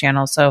YouTube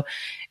channel. So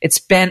it's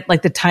been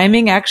like the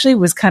timing actually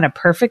was kind of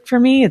perfect for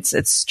me.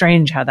 It's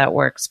strange how that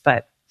works,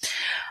 but,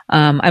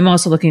 I'm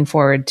also looking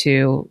forward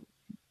to,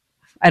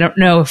 I don't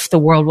know if the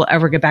world will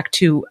ever get back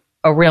to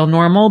a real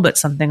normal, but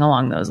something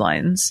along those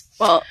lines.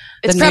 Well,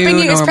 it's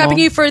prepping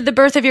you for the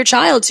birth of your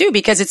child too,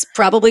 because it's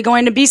probably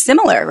going to be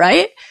similar,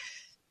 right?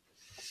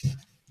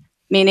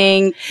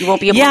 Meaning you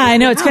won't be able to. I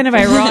know. It's kind of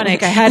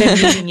ironic. I had a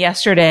meeting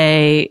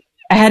yesterday.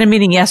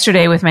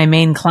 With my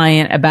main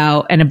client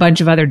and a bunch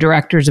of other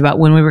directors about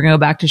when we were going to go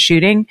back to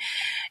shooting.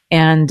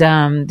 And,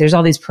 there's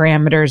all these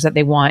parameters that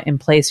they want in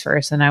place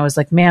first. And I was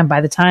like, man,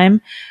 by the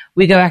time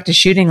we go back to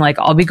shooting, like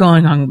I'll be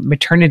going on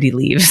maternity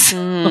leaves.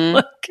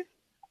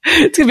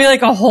 It's going to be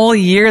like a whole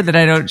year that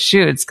I don't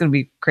shoot. It's going to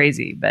be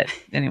crazy. But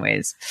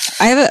anyways.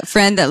 I have a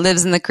friend that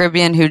lives in the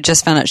Caribbean who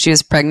just found out she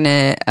was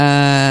pregnant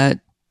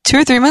 2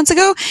 or 3 months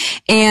ago.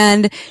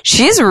 And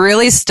she's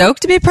really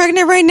stoked to be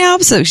pregnant right now.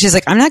 So she's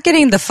like, I'm not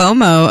getting the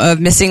FOMO of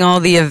missing all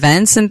the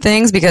events and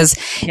things because,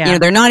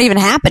 they're not even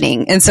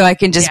happening. And so I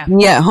can just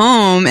be at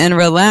home and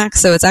relax.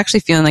 So it's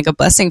actually feeling like a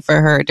blessing for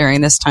her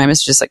during this time.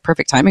 It's just like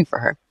perfect timing for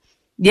her.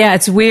 Yeah,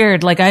 it's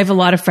weird. Like I have a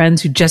lot of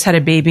friends who just had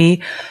a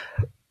baby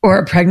or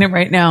are pregnant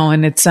right now.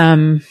 And it's,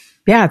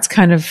 it's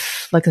kind of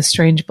like a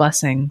strange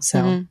blessing.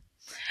 So,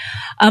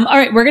 all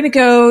right, we're going to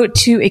go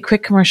to a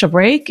quick commercial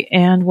break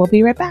and we'll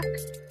be right back.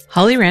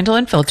 Holly Randall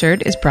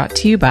Unfiltered is brought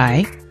to you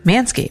by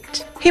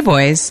Manscaped. Hey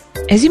boys,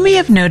 as you may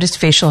have noticed,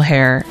 facial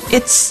hair,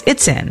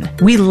 it's in.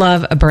 We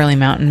love a burly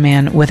mountain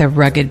man with a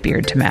rugged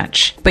beard to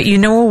match. But you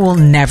know what will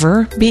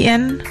never be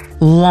in?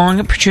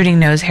 Long protruding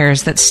nose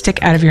hairs that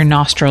stick out of your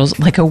nostrils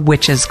like a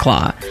witch's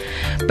claw.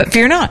 But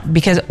fear not,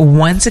 because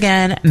once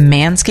again,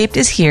 Manscaped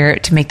is here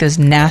to make those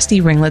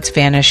nasty ringlets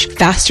vanish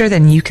faster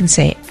than you can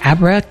say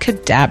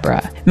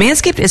abracadabra.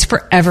 Manscaped is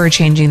forever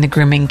changing the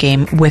grooming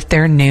game with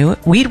their new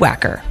Weed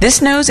Whacker.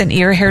 This nose and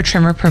ear hair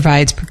trimmer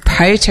provides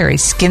proprietary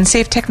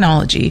skin-safe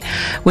technology,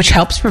 which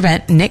helps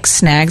prevent nicks,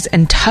 snags,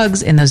 and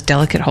tugs in those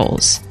delicate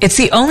holes. It's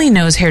the only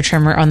nose hair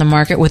trimmer on the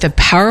market with a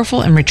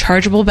powerful and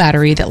rechargeable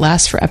battery that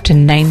lasts for up to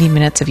 90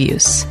 minutes of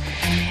use.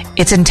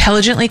 Its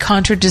intelligently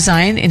contoured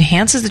design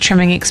enhances the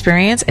trimming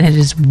experience, and it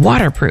is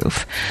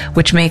waterproof,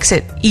 which makes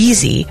it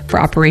easy for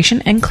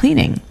operation and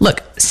cleaning. Look,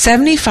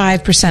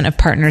 75% of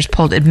partners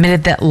polled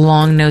admitted that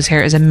long nose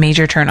hair is a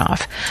major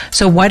turnoff.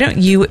 So why don't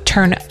you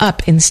turn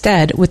up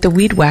instead with the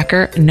Weed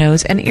Whacker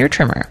nose and ear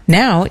trimmer?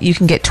 Now you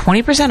can get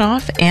 20%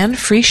 off and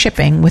free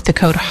shipping with the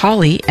code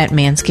HOLLY at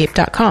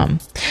manscaped.com.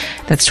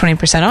 That's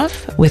 20%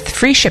 off with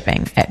free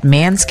shipping at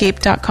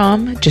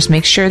manscaped.com. Just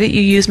make sure that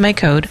you use my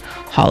code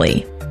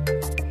HOLLY.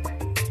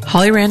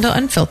 Holly Randall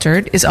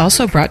Unfiltered is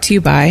also brought to you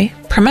by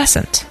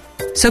Promescent.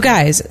 So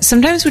guys,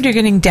 sometimes when you're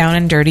getting down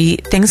and dirty,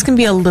 things can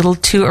be a little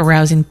too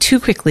arousing too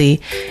quickly,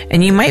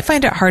 and you might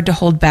find it hard to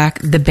hold back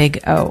the big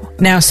O.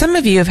 Now, some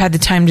of you have had the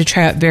time to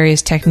try out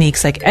various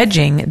techniques like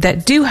edging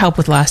that do help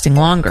with lasting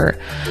longer,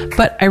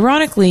 but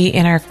ironically,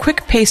 in our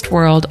quick-paced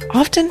world,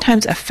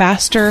 oftentimes a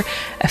faster,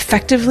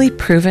 effectively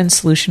proven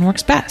solution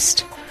works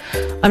best.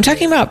 I'm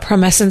talking about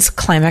Promescent's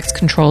Climax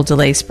Control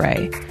Delay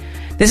Spray.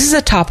 This is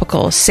a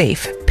topical,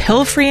 safe,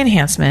 pill-free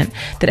enhancement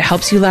that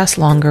helps you last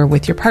longer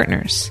with your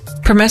partners.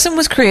 Promescent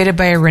was created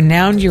by a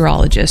renowned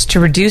urologist to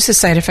reduce the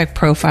side effect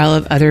profile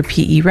of other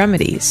PE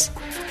remedies.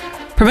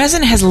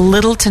 Promescent has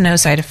little to no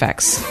side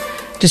effects.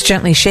 Just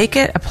gently shake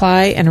it,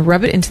 apply, and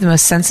rub it into the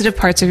most sensitive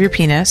parts of your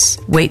penis.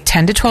 Wait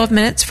 10 to 12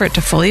 minutes for it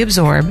to fully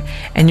absorb,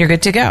 and you're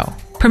good to go.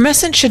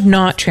 Promescent should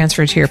not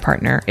transfer to your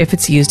partner if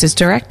it's used as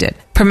directed.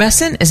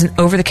 Promescent is an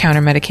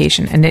over-the-counter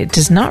medication, and it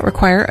does not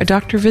require a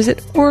doctor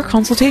visit or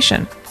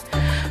consultation.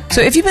 So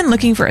if you've been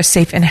looking for a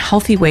safe and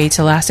healthy way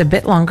to last a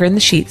bit longer in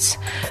the sheets,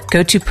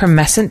 go to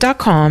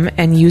Promescent.com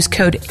and use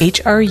code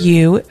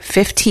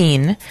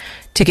HRU15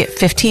 to get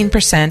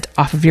 15%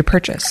 off of your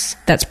purchase.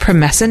 That's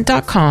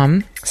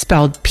Promescent.com,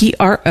 spelled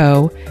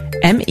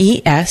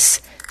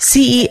PROMESCENT,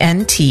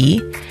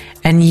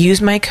 and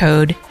use my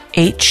code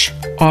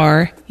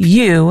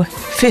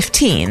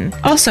HRU15.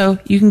 Also,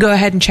 you can go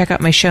ahead and check out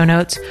my show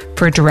notes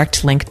for a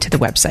direct link to the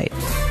website.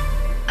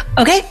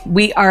 Okay,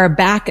 we are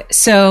back.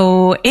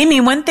 So, Amy,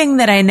 one thing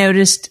that I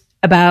noticed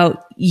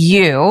about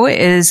you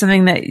is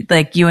something that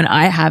like you and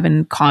I have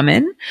in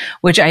common,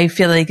 which I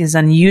feel like is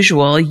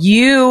unusual.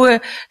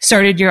 You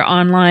started your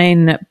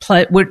online,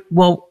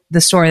 the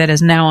store that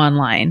is now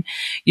online,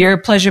 your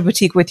Pleasure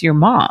Boutique with your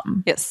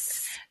mom.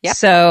 Yes. Yep.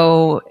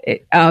 So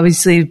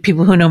obviously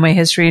people who know my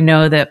history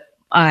know that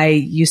I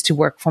used to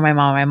work for my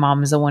mom. My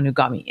mom is the one who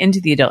got me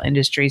into the adult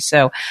industry.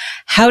 So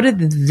how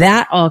did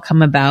that all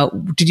come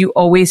about? Did you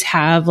always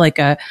have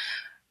I'm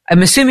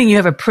assuming you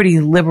have a pretty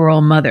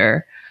liberal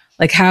mother.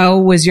 Like how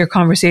was your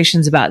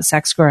conversations about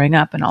sex growing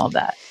up and all of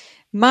that?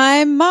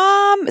 My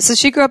mom, so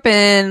she grew up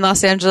in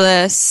Los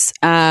Angeles.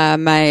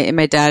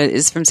 My dad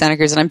is from Santa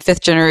Cruz, and I'm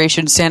fifth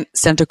generation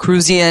Santa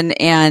Cruzian.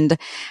 And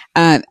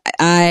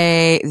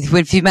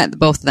if you met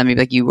both of them, you'd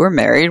be like, you were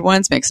married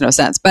once, makes no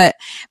sense. But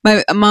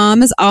my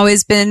mom has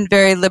always been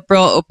very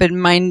liberal,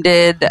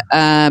 open-minded,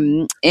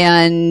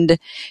 and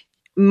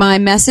my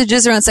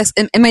messages around sex,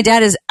 and my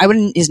dad he's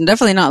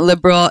definitely not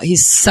liberal.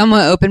 He's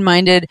somewhat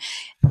open-minded,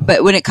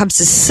 but when it comes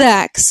to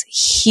sex,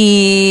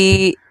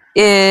 he's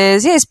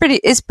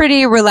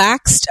pretty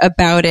relaxed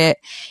about it.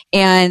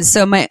 And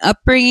so my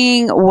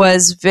upbringing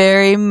was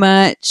very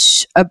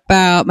much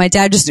about my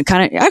dad just he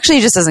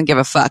just doesn't give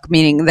a fuck,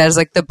 meaning there's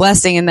like the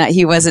blessing in that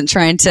he wasn't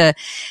trying to,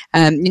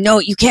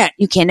 you can't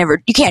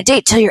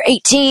date till you're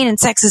 18 and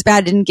sex is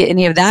bad. Didn't get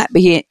any of that,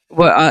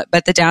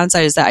 but the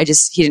downside is that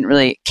he didn't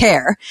really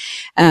care.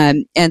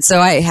 And so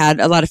I had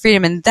a lot of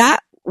freedom in that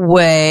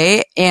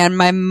way. And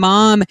my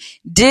mom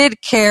did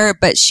care,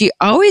 but she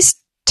always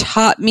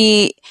taught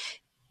me,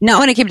 not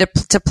when it came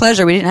to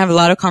pleasure. We didn't have a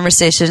lot of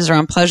conversations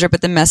around pleasure,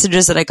 but the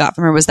messages that I got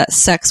from her was that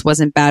sex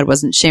wasn't bad,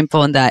 wasn't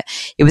shameful, and that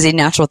it was a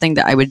natural thing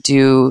that I would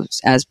do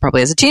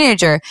probably as a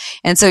teenager.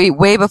 And so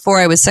way before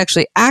I was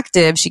sexually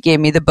active, she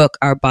gave me the book,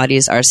 Our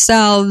Bodies,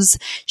 Ourselves.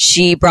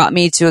 She brought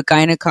me to a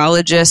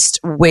gynecologist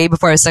way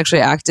before I was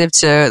sexually active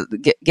to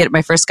get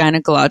my first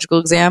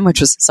gynecological exam,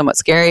 which was somewhat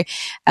scary.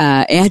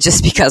 And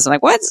just because I'm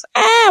like, what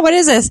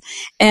is this?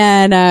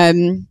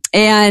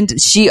 And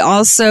she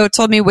also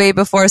told me way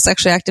before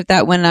sexually active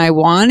that when I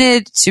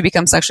wanted to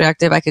become sexually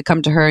active, I could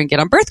come to her and get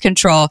on birth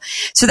control.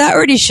 So that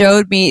already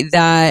showed me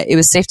that it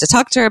was safe to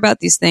talk to her about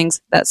these things,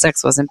 that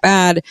sex wasn't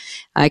bad.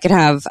 I could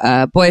have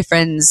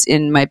boyfriends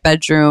in my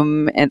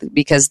bedroom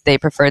because they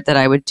preferred that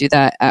I would do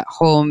that at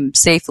home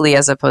safely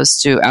as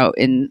opposed to out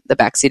in the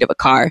backseat of a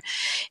car.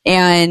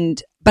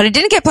 But I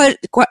didn't get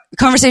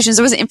conversations.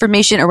 There wasn't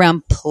information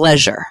around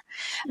pleasure.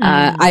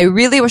 I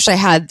really wish I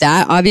had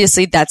that.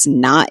 Obviously, that's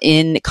not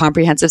in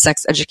comprehensive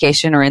sex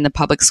education or in the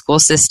public school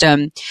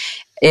system.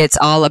 It's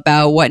all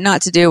about what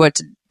not to do,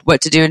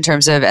 what to do in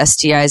terms of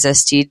STIs,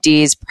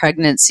 STDs,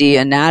 pregnancy,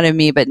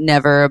 anatomy, but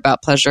never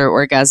about pleasure,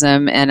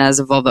 orgasm, and as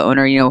a vulva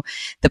owner,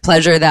 the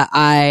pleasure that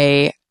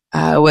I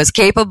was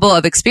capable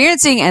of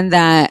experiencing and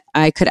that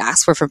I could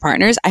ask for from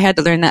partners. I had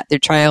to learn that through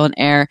trial and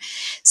error.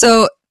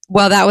 So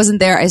while that wasn't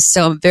there, I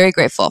still am very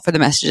grateful for the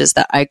messages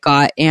that I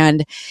got.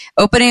 And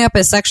opening up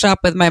a sex shop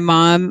with my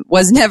mom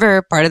was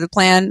never part of the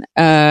plan.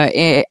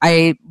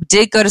 I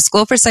did go to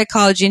school for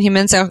psychology and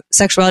human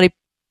sexuality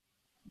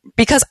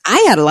because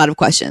I had a lot of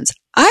questions.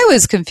 I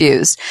was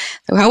confused.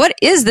 What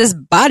is this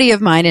body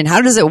of mine and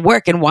how does it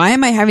work? And why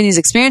am I having these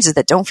experiences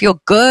that don't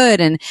feel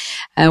good? And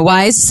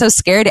why is it so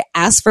scary to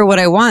ask for what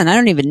I want? I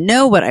don't even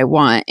know what I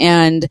want.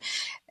 And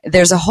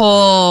there's a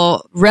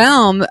whole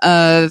realm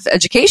of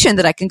education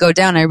that I can go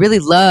down. I really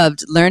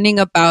loved learning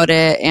about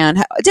it, and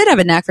I did have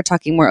a knack for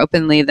talking more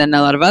openly than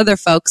a lot of other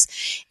folks,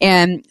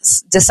 and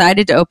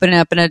decided to open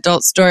up an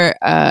adult store,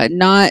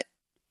 not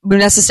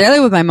necessarily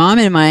with my mom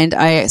in mind.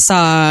 I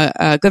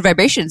saw Good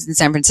Vibrations in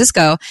San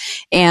Francisco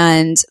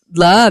and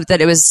loved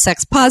that it was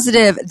sex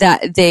positive,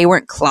 that they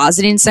weren't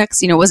closeting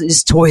sex. It wasn't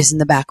just toys in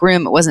the back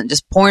room. It wasn't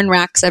just porn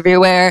racks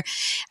everywhere.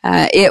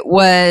 They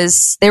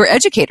were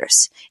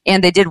educators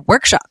and they did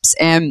workshops.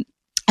 And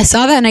I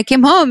saw that and I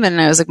came home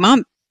and I was like,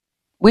 Mom,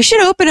 we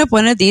should open up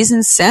one of these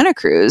in Santa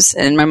Cruz.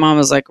 And my mom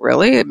was like,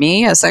 really?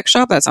 Me? A sex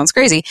shop? That sounds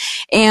crazy.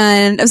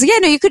 And I was like, yeah,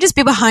 no, you could just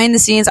be behind the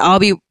scenes. I'll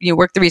be,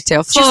 work the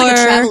retail floor. She was like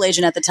a travel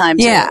agent at the time,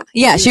 too.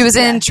 Yeah. She was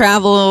in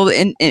travel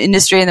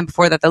industry and then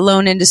before that, the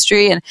loan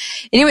industry. And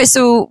anyway,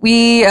 so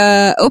we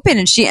opened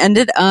and she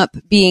ended up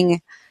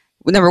being,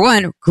 number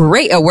one,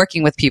 great at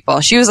working with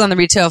people. She was on the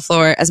retail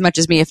floor as much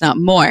as me, if not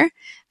more.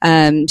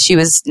 She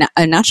was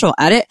a natural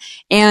at it.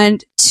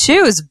 And two,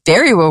 it was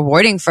very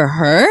rewarding for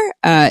her.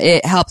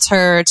 It helped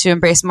her to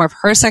embrace more of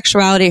her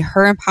sexuality,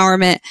 her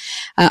empowerment.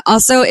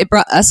 Also, it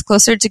brought us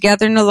closer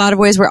together in a lot of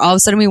ways where all of a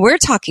sudden we were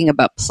talking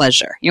about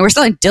pleasure. We're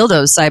selling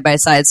dildos side by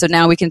side. So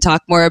now we can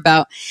talk more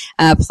about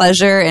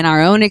pleasure in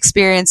our own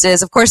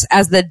experiences. Of course,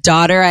 as the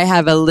daughter, I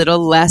have a little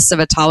less of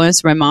a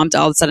tolerance for my mom to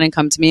all of a sudden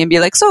come to me and be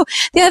like, so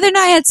the other night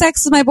I had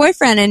sex with my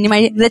boyfriend and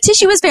the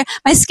tissue was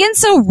my skin's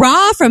so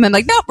raw from him.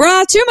 Like, no,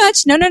 raw, too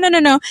much. No.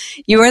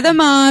 You are the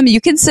mom. You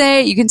can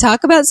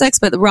talk about sex,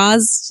 but the raw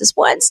is just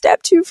one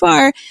step too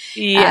far.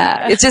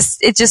 Yeah. It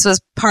just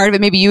was part of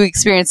it. Maybe you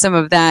experienced some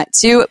of that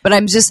too, but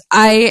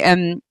I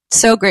am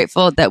so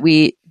grateful that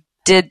we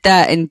did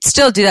that and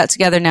still do that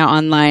together now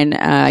online.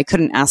 I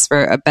couldn't ask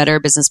for a better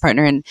business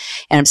partner and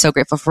I'm so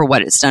grateful for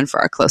what it's done for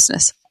our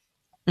closeness.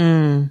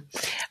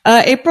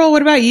 April,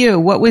 what about you?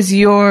 What was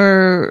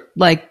your,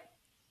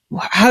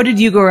 how did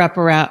you grow up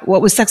around,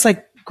 what was sex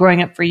like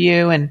growing up for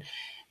you?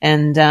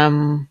 And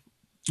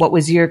what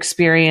was your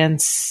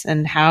experience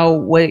and how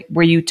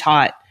were you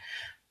taught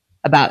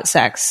about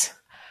sex?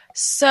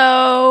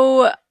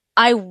 So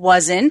I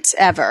wasn't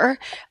ever.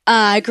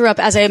 I grew up,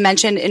 as I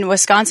mentioned, in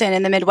Wisconsin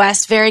in the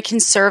Midwest, very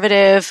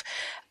conservative,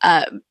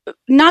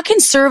 not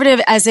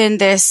conservative as in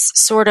this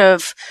sort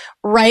of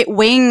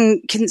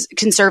right-wing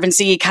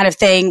conservancy kind of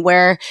thing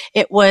where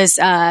it was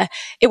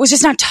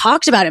just not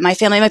talked about in my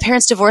family. My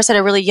parents divorced at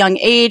a really young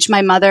age.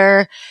 My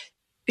mother,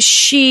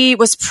 she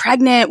was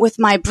pregnant with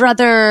my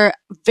brother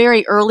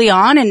very early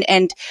on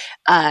and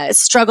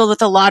struggled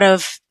with a lot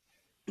of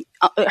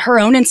her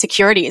own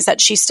insecurities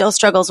that she still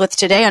struggles with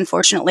today,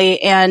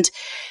 unfortunately. And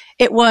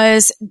it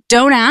was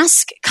don't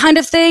ask kind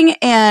of thing.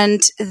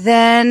 And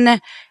then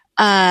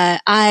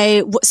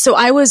I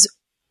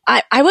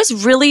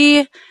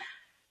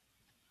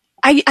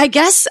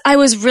guess I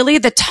was really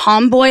the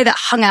tomboy that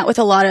hung out with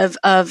a lot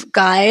of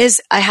guys.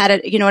 I had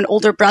an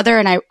older brother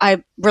and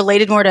I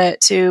related more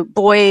to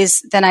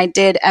boys than I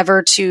did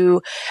ever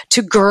to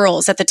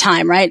girls at the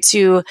time, right?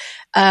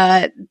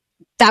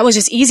 That was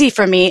just easy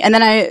for me. And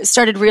then I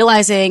started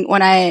realizing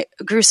when I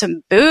grew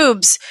some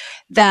boobs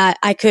that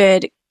I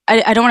could,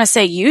 I don't want to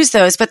say use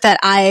those, but that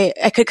I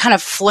could kind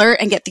of flirt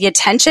and get the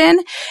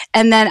attention.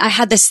 And then I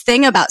had this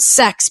thing about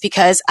sex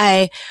because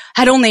I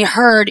had only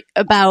heard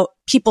about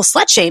people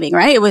slut shaming,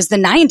 right? It was the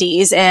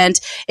 90s. And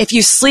if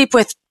you sleep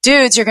with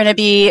dudes, you're going to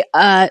be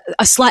a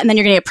slut and then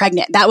you're going to get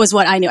pregnant. That was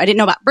what I knew. I didn't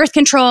know about birth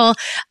control.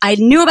 I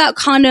knew about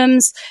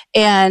condoms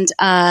and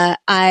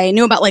I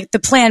knew about the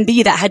Plan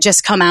B that had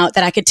just come out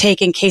that I could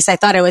take in case I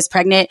thought I was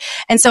pregnant.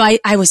 And so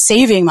I was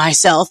saving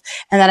myself.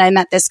 And then I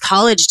met this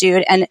college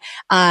dude and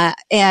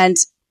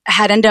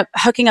had ended up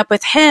hooking up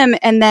with him.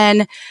 And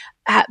then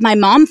my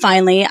mom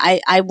finally,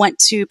 I went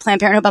to Planned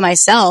Parenthood by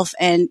myself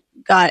and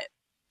got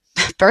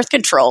birth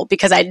control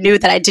because I knew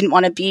that I didn't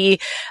want to be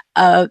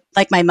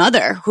like my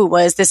mother, who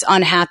was this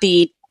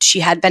unhappy. She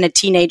had been a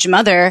teenage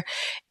mother,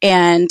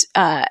 and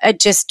I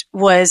just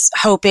was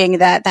hoping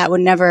that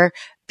would never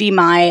be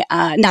my.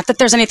 Not that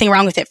there's anything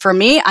wrong with it for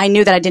me. I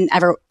knew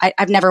that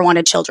I've never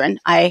wanted children.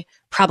 I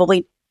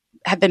probably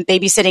have been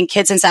babysitting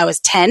kids since I was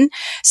 10,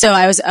 so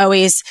I was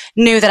always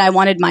knew that I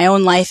wanted my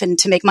own life and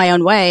to make my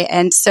own way.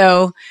 And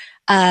so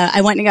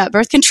I went and got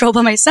birth control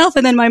by myself,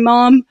 and then my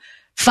mom.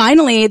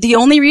 Finally, the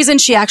only reason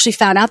she actually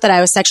found out that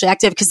I was sexually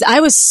active, because I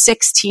was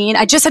 16,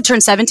 I just had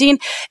turned 17,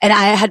 and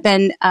I had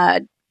been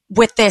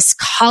with this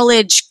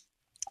college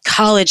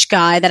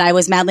guy that I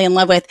was madly in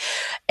love with.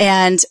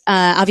 And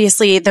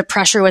obviously the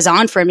pressure was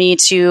on for me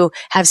to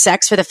have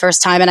sex for the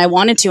first time, and I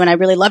wanted to, and I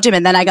really loved him.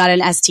 And then I got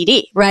an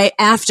STD right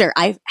after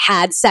I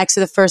had sex for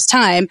the first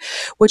time,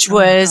 which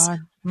was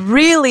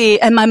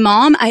really, and my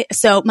mom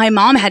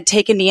had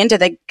taken me into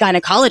the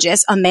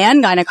gynecologist, a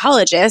man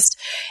gynecologist,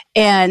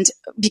 and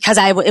because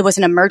it was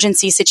an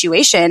emergency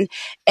situation,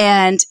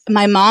 and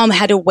my mom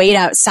had to wait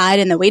outside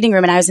in the waiting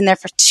room, and I was in there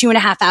for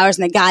 2.5 hours,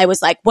 and the guy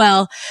was like,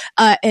 well,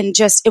 and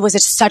just, it was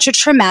such a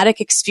traumatic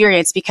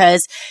experience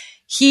because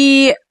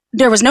he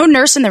there was no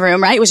nurse in the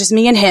room, right? It was just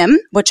me and him,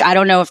 which I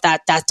don't know if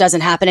that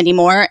doesn't happen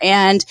anymore.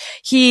 And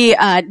he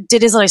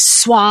did his little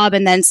swab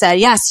and then said,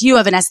 yes, you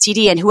have an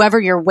STD and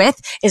whoever you're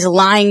with is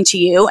lying to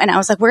you. And I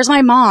was like, where's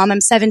my mom? I'm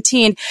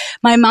 17.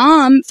 My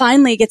mom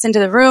finally gets into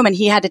the room and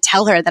he had to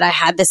tell her that I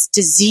had this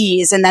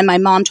disease. And then my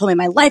mom told me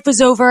my life was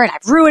over and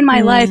I've ruined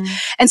my life.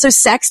 And so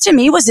sex to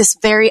me was this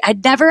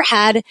I'd never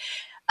had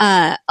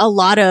a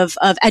lot of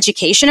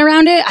education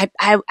around it.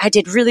 I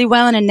did really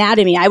well in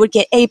anatomy. I would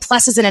get A+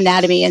 in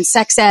anatomy and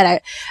sex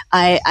ed.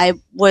 I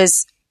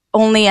was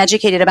only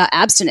educated about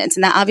abstinence,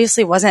 and that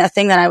obviously wasn't a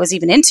thing that I was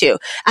even into.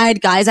 I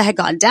had guys that had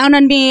gone down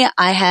on me.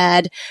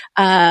 I'd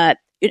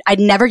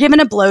never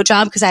given a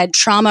blowjob because I had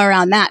trauma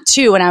around that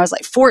too when I was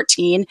like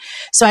 14.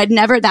 So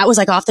that was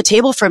like off the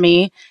table for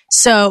me.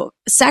 So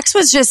sex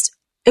was just,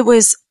 it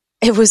was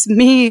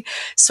me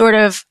sort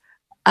of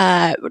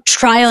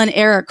trial and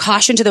error,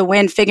 caution to the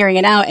wind, figuring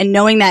it out, and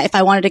knowing that if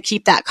I wanted to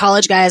keep that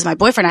college guy as my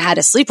boyfriend, I had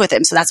to sleep with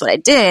him. So that's what I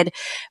did.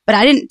 But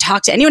I didn't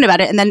talk to anyone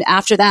about it. And then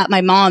after that,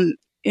 my mom,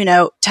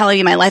 telling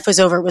me my life was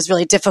over was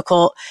really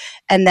difficult.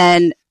 And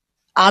then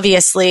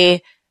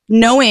obviously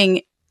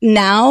knowing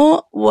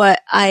now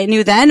what I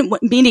knew then,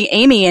 meeting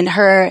Amy and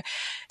her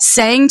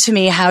saying to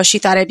me how she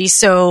thought I'd be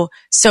so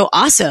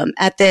awesome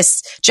at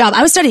this job.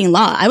 I was studying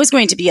law. I was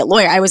going to be a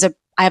lawyer. I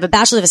have a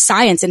Bachelor of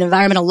Science in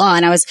Environmental Law,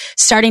 and I was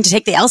starting to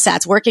take the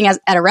LSATs, working at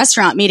a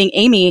restaurant, meeting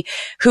Amy,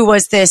 who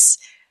was this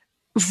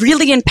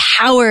really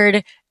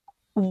empowered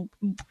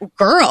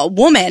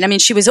woman. I mean,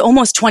 she was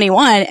almost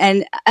 21,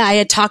 and I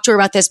had talked to her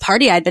about this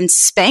party I'd been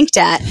spanked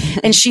at,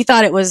 and she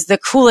thought it was the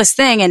coolest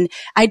thing. And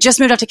I just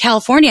moved up to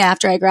California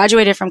after I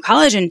graduated from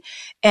college and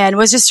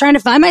was just trying to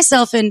find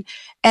myself, and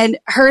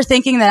her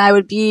thinking that I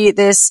would be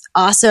this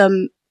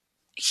awesome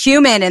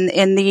human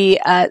in the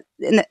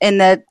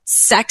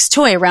sex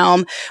toy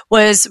realm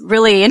was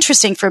really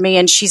interesting for me.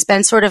 And she's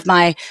been sort of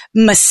my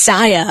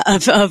messiah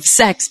of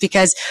sex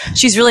because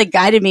she's really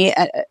guided me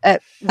at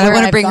I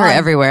want to bring her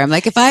everywhere. I'm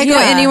like, if I go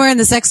anywhere in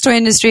the sex toy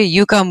industry,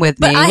 you come with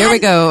me. Here we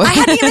go. I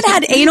hadn't even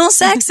had anal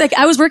sex. Like,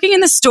 I was working in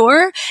the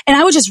store and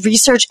I would just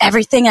research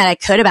everything that I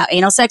could about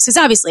anal sex. Because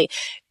obviously,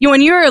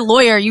 when you're a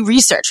lawyer, you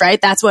research,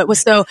 right? That's what was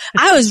so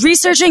I was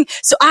researching.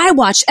 So I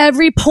watched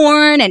every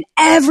porn and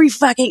every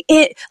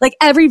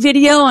every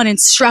video on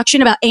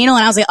instruction about anal.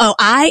 And I was like, oh,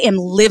 I am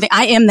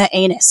the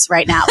anus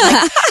right now.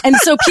 Like, and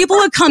so people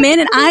would come in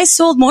and I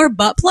sold more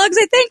butt plugs,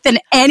 I think, than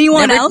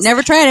anyone else.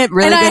 Never tried it.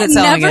 Really good at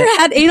selling it. Never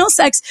had anal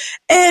sex.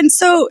 And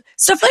so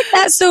stuff like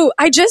that. So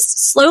I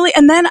just slowly,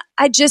 and then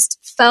I just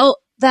felt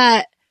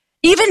that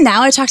even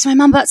now I talk to my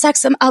mom about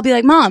sex. I'll be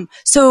like, Mom,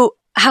 so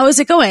how is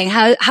it going?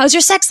 How's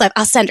your sex life?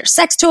 I'll send her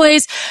sex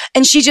toys.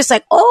 And she's just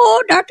like,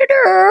 oh, no,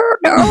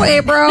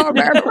 April,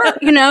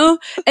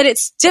 and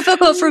it's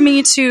difficult for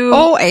me to.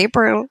 Oh,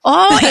 April.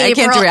 Oh, April. I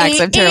can't do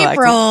accent.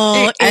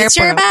 April. It's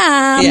your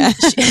mom. Yeah.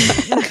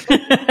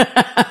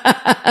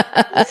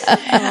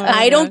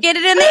 I don't get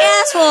it in the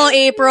asshole,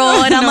 April.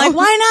 And I'm like,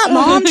 why not,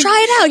 Mom?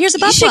 Try it out. Here's a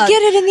butt plug. You should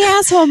get it in the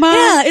asshole, Mom.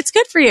 Yeah, it's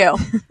good for you.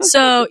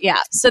 So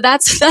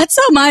that's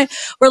how my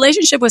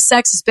relationship with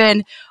sex has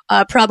been.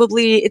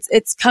 Probably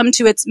it's come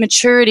to its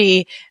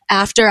maturity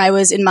after I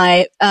was in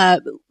my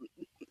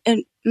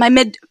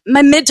mid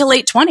to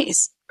late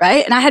 20s,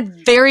 right? And I had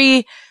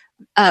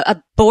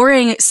a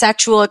boring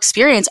sexual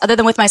experience other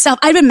than with myself.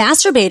 I'd been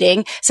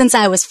masturbating since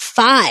I was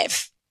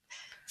 5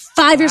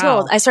 years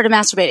old. I started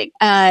masturbating,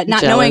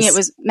 not knowing it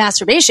was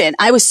masturbation.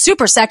 I was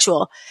super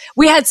sexual.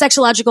 We had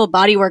sexological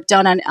body work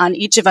done on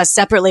each of us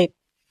separately.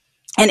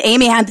 And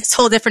Amy had this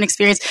whole different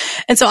experience.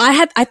 And so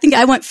I think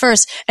I went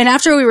first. And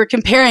after we were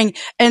comparing,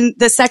 and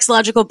the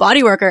sexological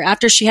body worker,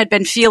 after she had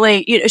been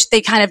feeling,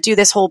 they kind of do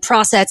this whole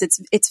process.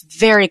 It's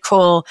very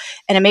cool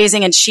and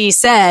amazing. And she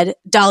said,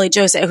 Dolly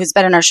Joseph, who's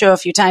been on our show a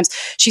few times,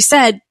 she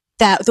said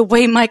that the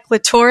way my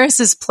clitoris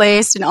is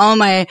placed and all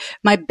my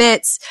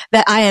bits,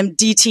 that I am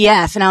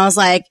DTF. And I was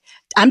like,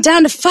 I'm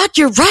down to fuck.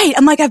 You're right.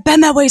 I'm like, I've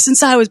been that way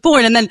since I was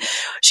born. And then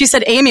she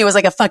said Amy was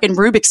like a fucking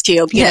Rubik's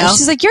Cube. You know?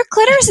 She's like, your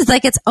clitoris is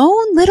like its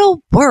own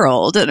little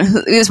world. And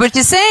what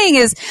she's saying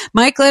is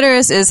my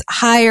clitoris is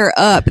higher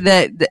up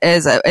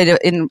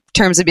in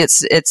terms of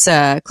its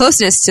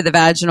closeness to the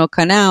vaginal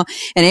canal,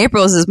 and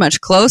April's is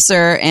much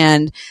closer,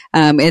 and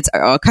it's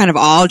kind of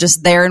all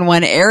just there in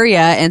one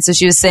area. And so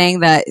she was saying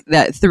that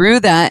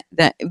through that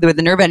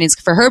the nerve endings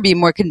for her be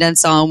more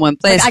condensed all in one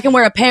place. Like I can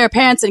wear a pair of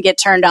pants and get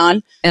turned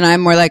on. And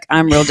I'm more like,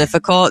 I'm real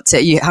difficult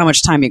to how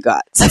much time you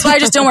got. That's why I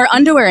just don't wear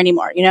underwear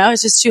anymore.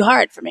 It's just too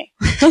hard for me.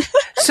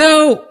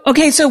 So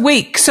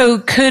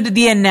could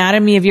the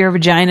anatomy of your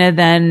vagina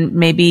then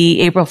maybe,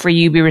 April, for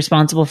you be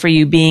responsible for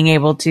you being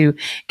able to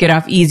get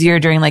off easier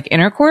during like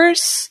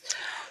intercourse?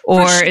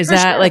 Or is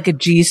that like a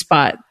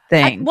G-spot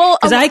thing?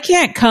 Because I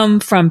can't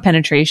come from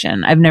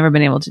penetration. I've never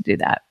been able to do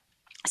that.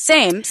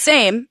 Same.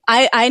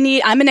 I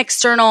need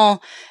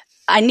external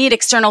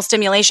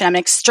stimulation. I'm an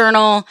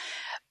external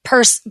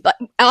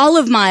all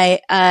of my,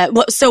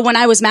 so when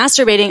I was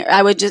masturbating,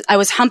 I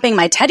was humping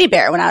my teddy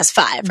bear when I was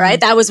 5, right?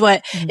 That was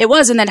what it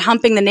was. And then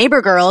humping the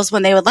neighbor girls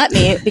when they would let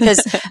me, because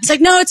it's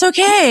like, no, it's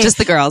okay. Just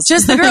the girls.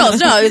 Just the girls.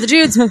 No, the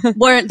dudes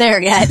weren't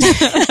there yet.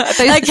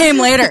 That came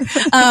later.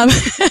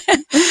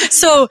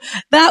 So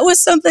that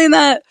was something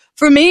that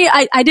for me,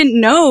 I didn't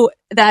know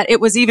that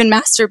it was even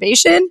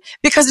masturbation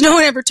because no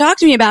one ever talked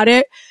to me about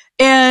it.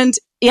 And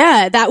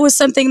yeah, that was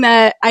something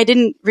that I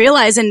didn't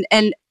realize. And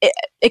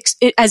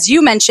as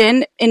you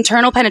mentioned,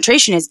 internal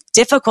penetration is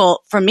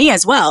difficult for me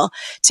as well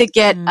to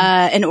get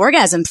an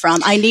orgasm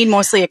from. I need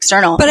mostly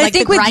external. But like I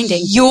think the with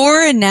grinding.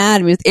 your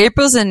anatomy, with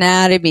April's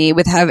anatomy,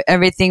 with have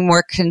everything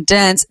more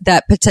condensed,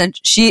 that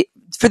potential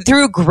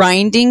through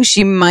grinding,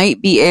 she might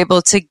be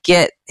able to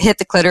hit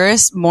the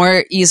clitoris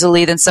more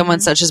easily than someone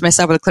such as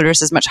myself, where the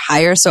clitoris is much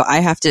higher. So I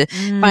have to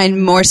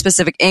find more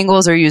specific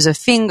angles or use a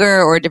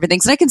finger or different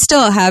things. And I can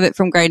still have it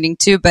from grinding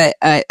too, but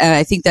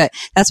I think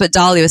that's what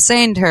Dolly was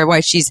saying to her, why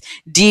she's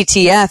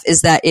DTF,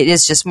 is that it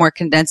is just more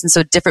condensed. And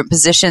so different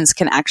positions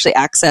can actually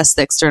access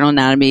the external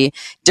anatomy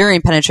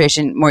during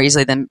penetration more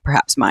easily than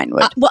perhaps mine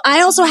would. Well,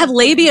 I also have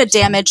labia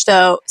damage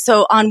though.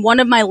 So on one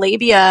of my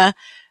labia,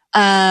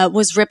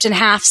 was ripped in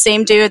half.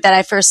 Same dude that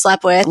I first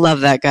slept with.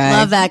 Love that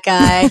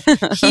guy.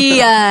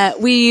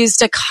 We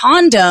used a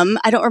condom.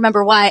 I don't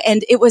remember why.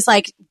 And it was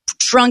like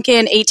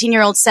drunken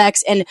 18-year-old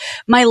sex, and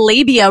my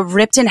labia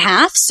ripped in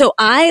half. So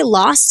I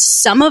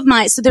lost some of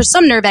so there's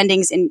some nerve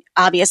endings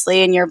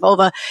obviously in your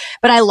vulva,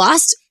 but I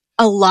lost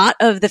a lot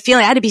of the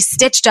feeling. I had to be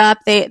stitched up.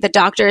 The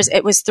doctors,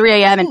 it was 3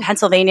 a.m. in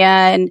Pennsylvania,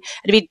 and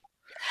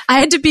I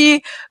had to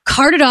be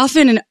carted off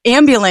in an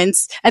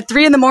ambulance at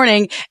 3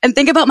 a.m. and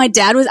think about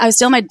I was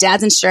still on my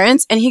dad's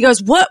insurance. And he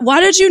goes,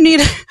 why did you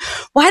need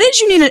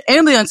an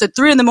ambulance at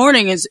 3 a.m.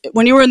 is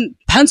when you were in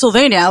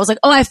Pennsylvania? I was like,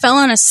 I fell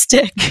on a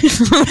stick. It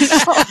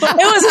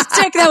was a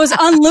stick that was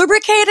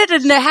unlubricated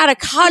and it had a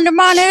condom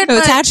on it.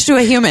 Attached to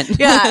a human.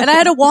 Yeah. And I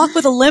had to walk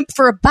with a limp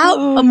for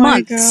about a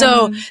month. God.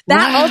 So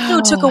that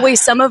also took away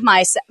some of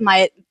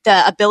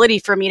the ability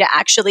for me to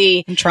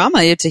actually and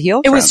trauma you had to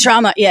heal. It was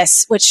trauma,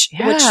 yes, which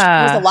was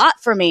a lot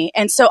for me.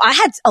 And so I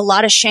had a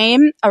lot of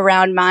shame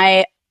around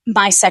my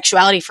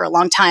sexuality for a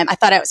long time. I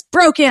thought I was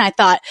broken. I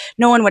thought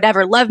no one would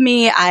ever love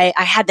me. I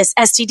had this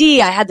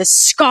STD. I had this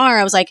scar.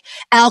 I was like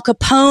Al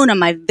Capone on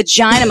my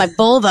vagina, my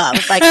vulva. I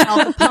was like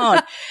Al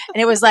Capone.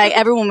 And it was like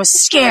everyone was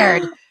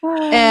scared.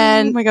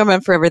 And oh my God,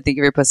 I'm forever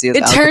thinking of your pussy as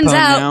it Al turns Capone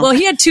out, now. well,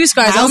 he had 2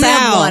 scars. I only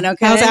had 1,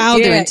 okay? How's Al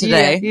doing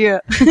today? Yeah.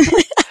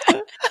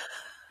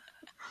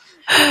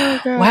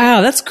 Wow,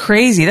 that's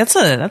crazy. That's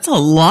a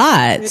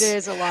lot. It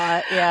is a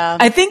lot, yeah.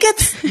 I think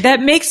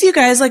that makes you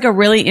guys like a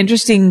really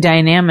interesting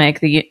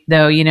dynamic,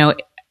 though,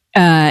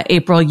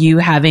 April, you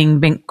having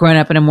grown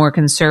up in a more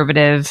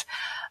conservative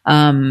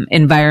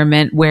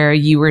environment where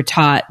you were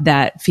taught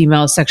that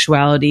female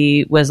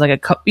sexuality was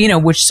like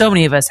which so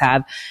many of us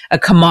have, a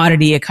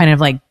commodity, a kind of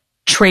like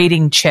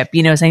trading chip,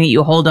 something that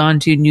you hold on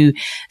to and you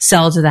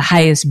sell to the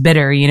highest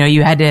bidder.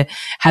 You had to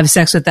have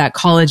sex with that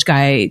college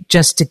guy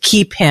just to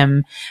keep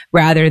him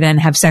rather than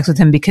have sex with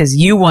him because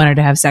you wanted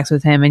to have sex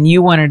with him and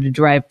you wanted to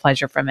derive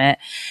pleasure from it.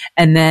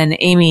 And then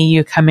Amy,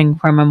 you coming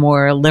from a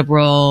more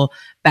liberal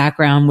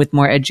background with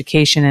more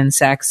education in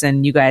sex,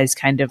 and you guys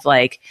kind of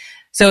like,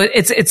 so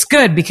it's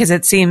good because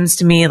it seems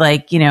to me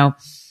like,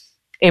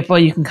 April,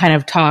 you can kind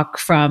of talk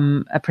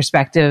from a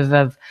perspective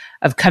of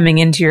coming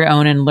into your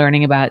own and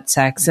learning about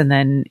sex. And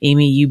then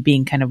Amy, you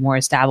being kind of more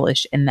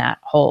established in that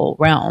whole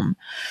realm.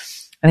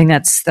 I think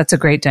that's a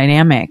great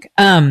dynamic.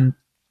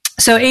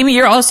 So Amy,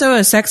 you're also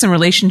a sex and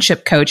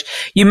relationship coach.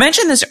 You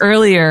mentioned this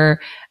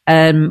earlier,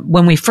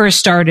 when we first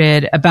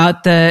started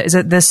about is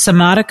it the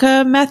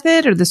Somatica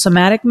method or the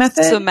somatic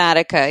method?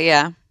 Somatica,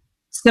 yeah.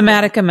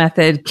 Somatica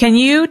method. Can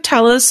you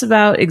tell us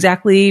about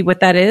exactly what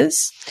that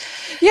is?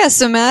 Yeah,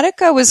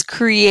 Somatica was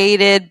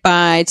created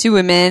by 2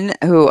 women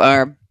who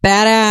are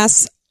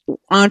badass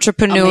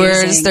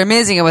entrepreneurs. Amazing. They're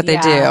amazing at what they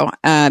do.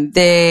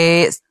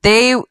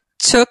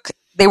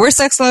 They were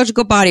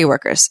sexological body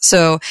workers.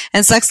 So,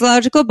 and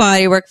sexological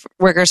body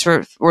workers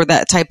for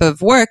that type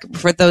of work,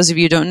 for those of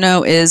you who don't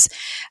know, is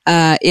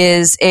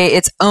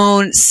its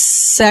own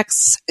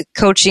sex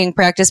coaching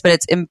practice, but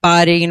it's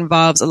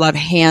involves a lot of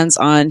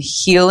hands-on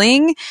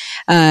healing.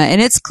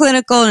 And it's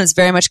clinical and it's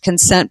very much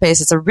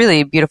consent-based. It's a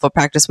really beautiful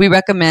practice. We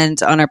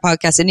recommend on our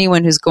podcast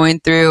anyone who's going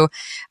through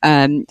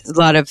a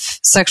lot of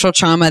sexual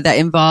trauma that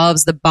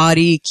involves the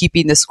body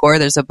keeping the score.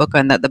 There's a book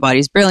on that, The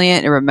Body's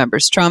Brilliant. It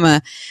remembers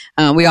trauma.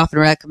 We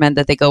often recommend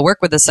that they go work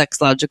with a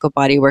sexological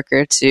body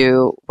worker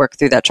to work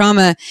through that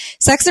trauma.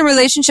 Sex and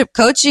relationship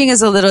coaching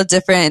is a little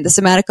different. The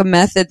Somatica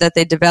method that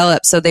they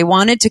developed. So they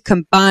wanted to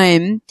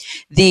combine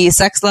the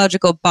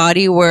sexological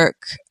body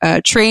work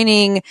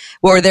training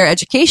or their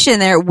education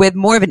there with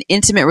more of an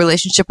intimate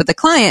relationship with the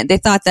client. They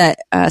thought that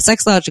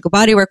sexological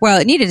body work, while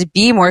it needed to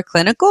be more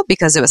clinical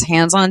because it was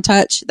hands-on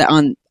touch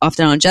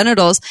often on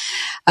genitals,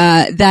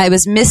 that it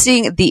was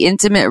missing the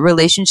intimate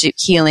relationship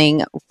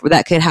healing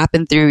that could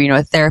happen through,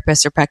 a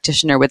therapist or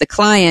practitioner with a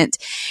client.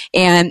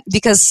 And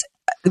because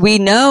we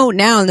know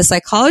now in the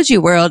psychology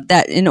world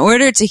that in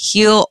order to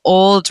heal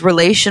old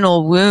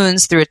relational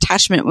wounds through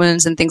attachment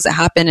wounds and things that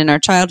happen in our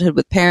childhood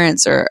with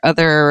parents or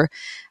other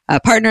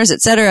partners,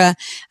 etc.,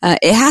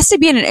 it has to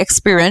be in an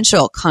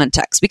experiential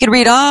context. We could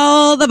read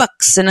all the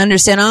books and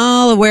understand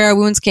all of where our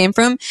wounds came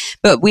from,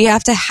 but we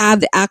have to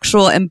have the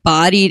actual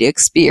embodied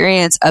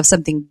experience of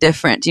something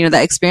different. You know,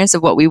 that experience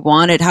of what we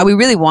wanted, how we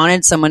really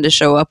wanted someone to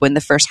show up when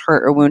the first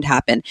hurt or wound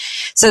happened.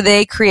 So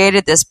they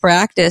created this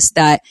practice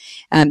that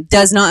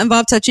does not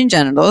involve touching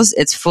genitals.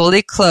 It's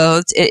fully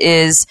clothed. It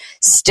is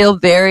still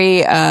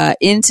very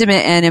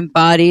intimate and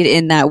embodied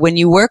in that when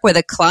you work with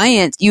a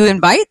client, you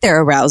invite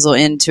their arousal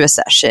into a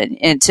session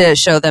and to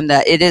show them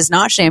that it is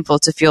not shameful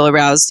to feel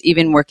aroused,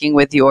 even working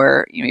with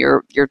your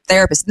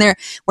therapist. And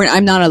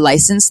I'm not a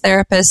licensed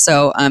therapist,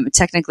 so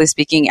technically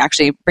speaking,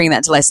 actually bringing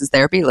that to licensed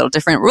therapy, a little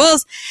different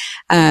rules.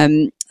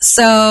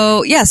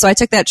 So I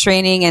took that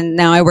training, and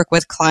now I work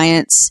with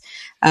clients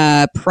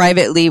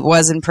privately,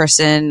 was in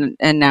person,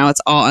 and now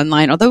it's all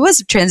online. Although it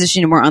was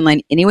transitioning to more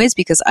online anyways,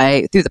 because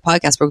I, through the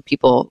podcast, work with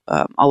people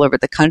all over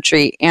the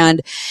country.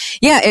 And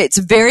it's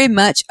very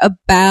much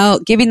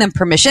about giving them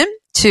permission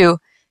to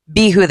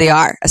be who they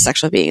are as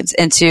sexual beings,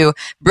 and to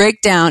break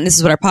down, this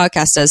is what our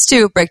podcast does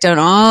too, break down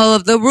all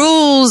of the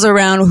rules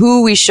around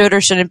who we should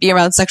or shouldn't be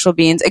around sexual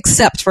beings,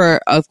 except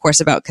for, of course,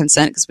 about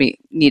consent, because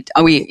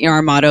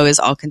our motto is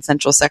all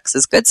consensual sex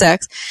is good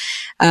sex.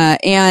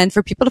 And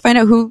for people to find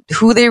out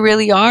who they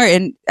really are.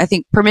 And I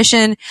think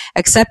permission,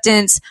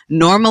 acceptance,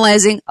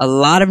 normalizing, a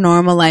lot of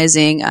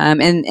normalizing,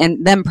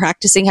 and them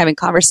practicing having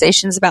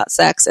conversations about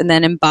sex, and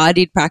then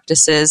embodied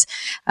practices,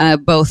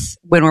 both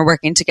when we're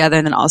working together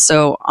and then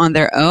also on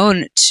their own,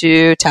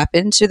 to tap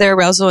into their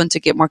arousal and to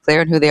get more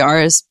clear on who they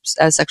are as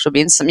sexual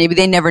beings. So maybe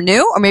they never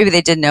knew, or maybe they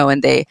did know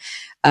and they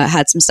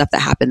had some stuff that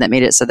happened that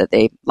made it so that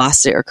they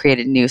lost it or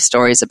created new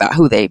stories about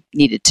who they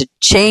needed to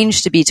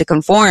change to be, to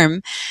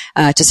conform,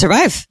 to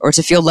survive or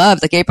to feel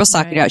loved. Like April's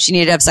talking about, she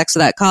needed to have sex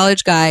with that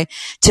college guy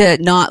to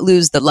not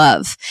lose the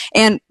love.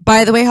 And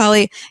by the way,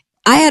 Holly,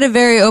 I had a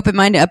very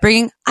open-minded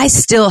upbringing. I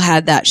still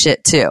had that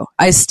shit too.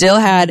 I still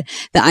had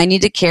that I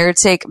need to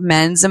caretake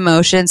men's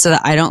emotions so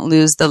that I don't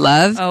lose the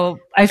love. Oh,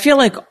 I feel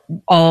like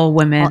all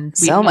women,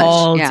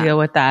 all deal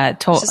with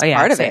that. It's just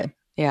part of it.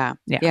 Yeah.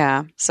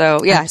 So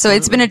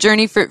it's been a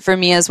journey for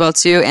me as well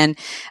too. And,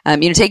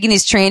 taking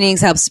these trainings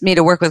helps me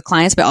to work with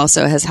clients, but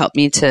also has helped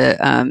me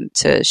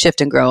to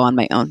shift and grow on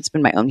my own. It's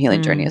been my own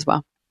healing journey as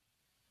well.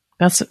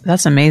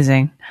 That's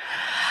amazing.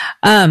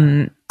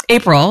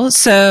 April,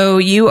 so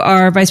you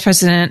are vice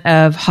president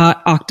of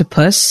Hot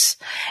Octopuss,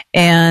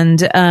 and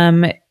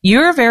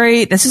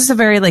this is a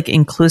very like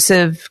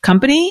inclusive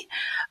company.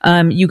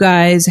 You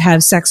guys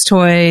have sex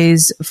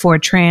toys for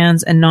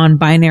trans and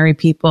non-binary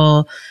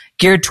people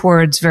geared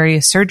towards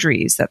various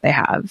surgeries that they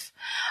have.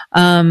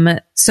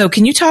 So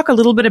can you talk a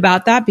little bit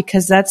about that?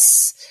 Because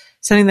that's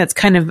something that's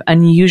kind of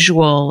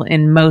unusual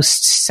in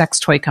most sex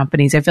toy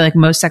companies. I feel like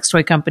most sex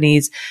toy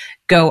companies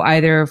go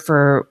either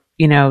for,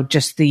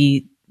 just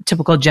the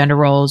typical gender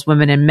roles,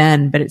 women and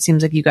men, but it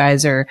seems like you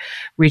guys are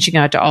reaching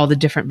out to all the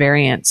different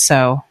variants.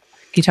 So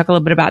can you talk a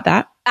little bit about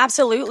that?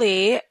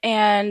 Absolutely.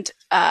 And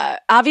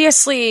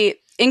obviously,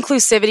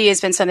 inclusivity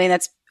has been something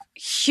that's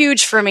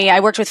huge for me. I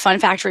worked with Fun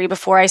Factory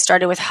before I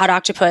started with Hot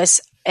Octopuss.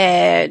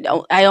 And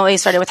I only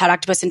started with Hot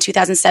Octopuss in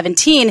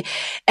 2017.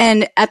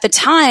 And at the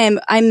time,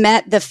 I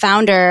met the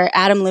founder,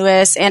 Adam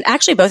Lewis, and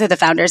actually both of the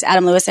founders,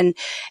 Adam Lewis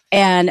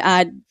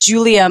and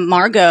Julia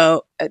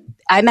Margot.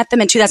 I met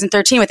them in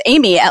 2013 with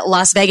Amy at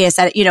Las Vegas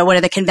at, one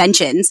of the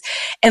conventions,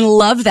 and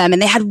loved them.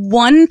 And they had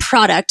one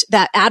product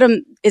that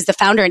Adam is the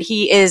founder, and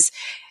he is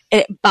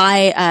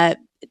by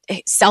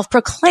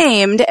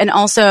self-proclaimed, and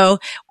also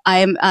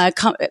I'm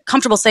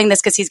comfortable saying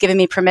this because he's given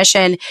me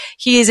permission.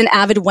 He is an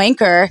avid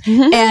wanker,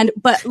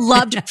 but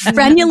loved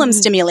frenulum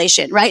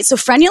stimulation, right? So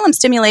frenulum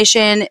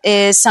stimulation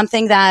is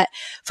something that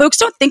folks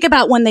don't think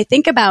about when they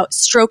think about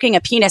stroking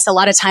a penis. A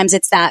lot of times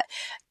it's that,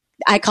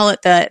 I call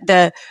it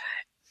the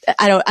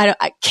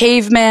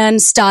caveman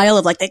style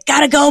of like, they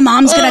gotta go,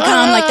 mom's gonna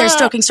come, like they're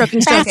stroking, fast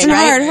and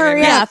right? Hard,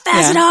 hurry up,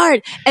 fast and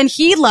hard. And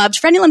he loved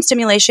frenulum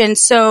stimulation,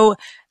 so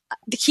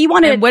he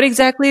wanted. And what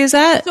exactly is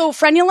that? So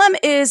frenulum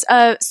is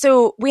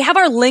so we have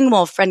our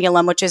lingual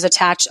frenulum, which is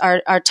attached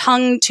our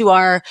tongue to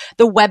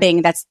the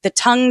webbing. That's the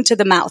tongue to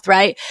the mouth,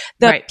 right?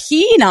 The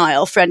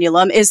penile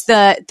frenulum is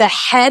the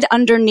head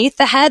underneath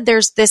the head.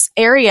 There's this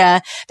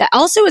area that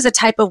also is a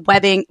type of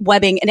webbing,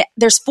 and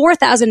there's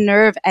 4,000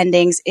 nerve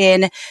endings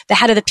in the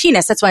head of the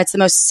penis. That's why it's the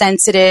most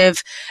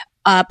sensitive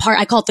part.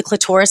 I call it the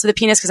clitoris of the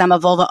penis because I'm a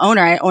vulva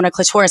owner. I own a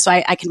clitoris, so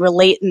I can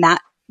relate in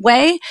that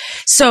way.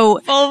 So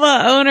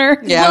vulva owner.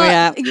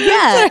 Yeah.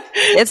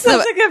 It's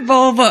like a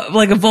vulva,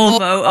 like a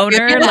Volvo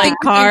owner, like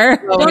car. I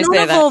don't own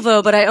a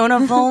Volvo, but I own a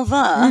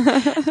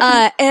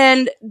vulva.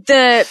 And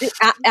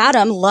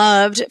Adam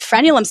loved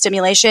frenulum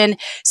stimulation.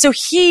 So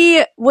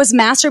he was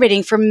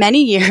masturbating for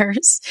many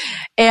years,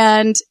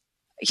 and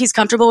he's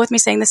comfortable with me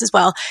saying this as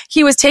well.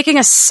 He was taking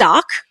a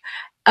sock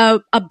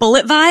a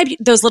bullet vibe,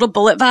 those little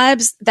bullet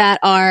vibes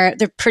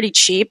they're pretty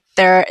cheap.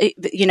 They're,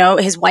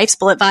 his wife's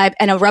bullet vibe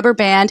and a rubber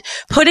band,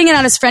 putting it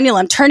on his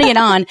frenulum, turning it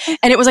on.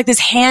 And it was like this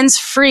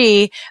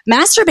hands-free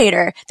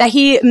masturbator that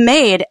he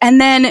made. And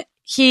then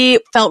he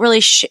felt really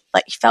he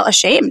felt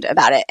ashamed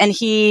about it. And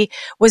he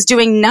was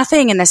doing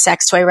nothing in the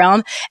sex toy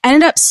realm,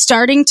 ended up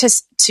starting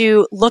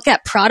to look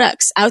at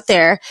products out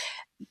there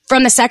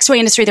from the sex toy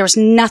industry. There was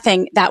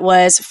nothing that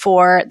was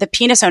for the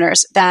penis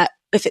owners that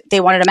if they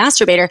wanted a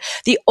masturbator.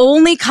 The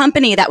only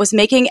company that was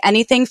making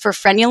anything for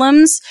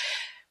frenulums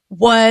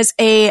was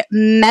a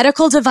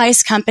medical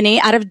device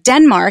company out of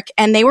Denmark,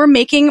 and they were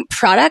making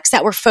products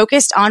that were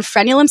focused on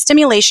frenulum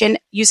stimulation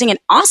using an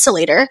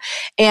oscillator.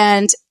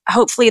 And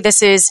hopefully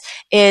this is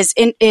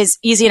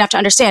easy enough to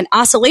understand.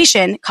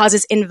 Oscillation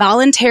causes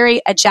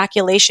involuntary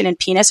ejaculation in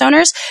penis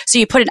owners. So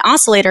you put an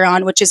oscillator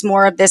on, which is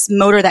more of this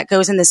motor that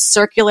goes in this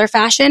circular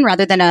fashion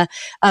rather than a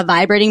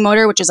vibrating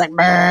motor, which is like,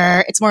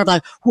 brrr. It's more of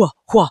like, whoa,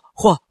 whoa,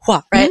 whoa,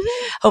 whoa, right?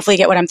 Mm-hmm. Hopefully you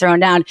get what I'm throwing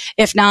down.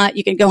 If not,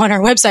 you can go on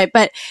our website.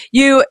 But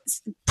you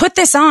put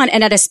this on,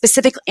 and at a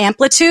specific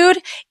amplitude,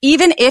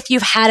 even if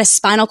you've had a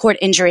spinal cord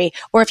injury,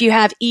 or if you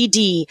have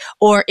ED,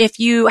 or if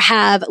you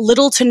have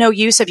little to no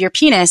use of your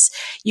penis,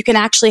 you can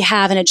actually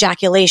have an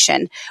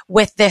ejaculation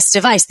with this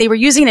device. They were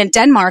using it in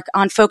Denmark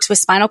on folks with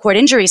spinal cord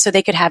injury so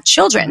they could have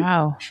children.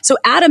 Wow. So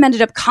Adam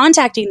ended up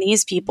contacting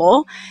these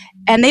people,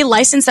 and they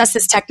licensed us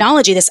this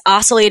technology, this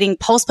oscillating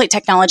pulse plate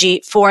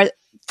technology for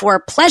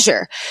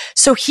pleasure.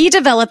 So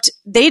him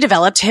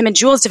and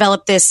Jules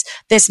developed this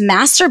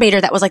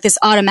masturbator that was like this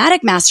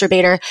automatic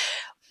masturbator.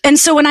 And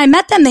so when I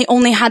met them, they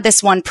only had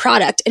this one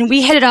product, and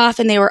we hit it off,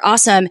 and they were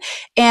awesome.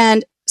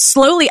 And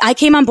slowly, I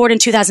came on board in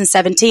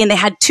 2017. They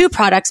had two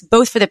products,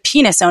 both for the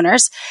penis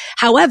owners.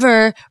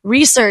 However,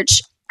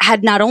 research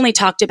had not only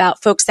talked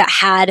about folks that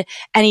had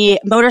any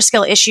motor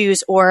skill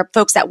issues or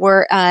folks that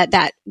were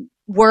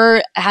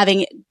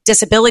having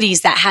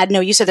disabilities that had no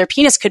use of their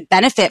penis could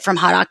benefit from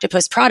Hot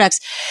Octopuss products,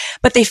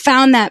 but they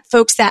found that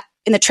folks that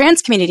in the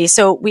trans community,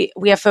 so we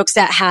have folks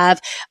that have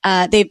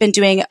they've been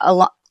doing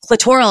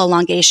clitoral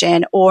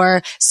elongation,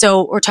 or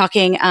so we're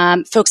talking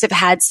folks have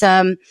had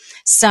some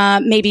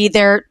maybe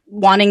they're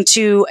wanting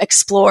to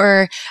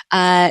explore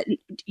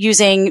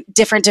using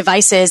different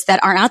devices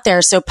that aren't out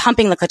there, so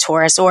pumping the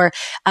clitoris or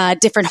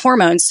different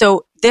hormones.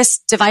 So this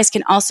device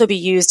can also be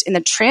used in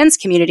the trans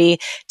community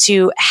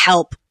to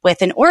help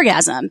with an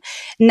orgasm.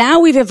 Now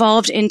we've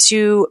evolved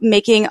into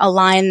making a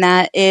line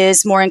that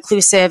is more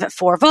inclusive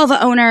for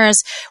vulva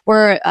owners.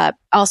 We're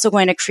also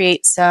going to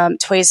create some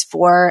toys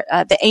for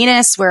the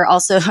anus. We're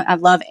also,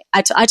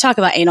 I talk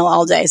about anal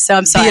all day, so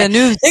I'm sorry.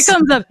 It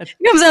comes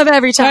up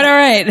every time. All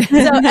right. So,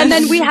 and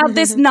then we have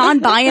this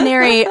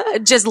non-binary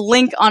just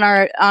link on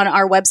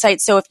our website.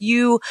 So if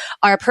you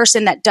are a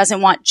person that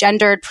doesn't want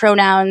gendered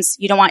pronouns,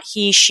 you don't want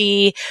he,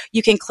 she,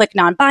 you can click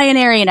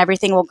non-binary and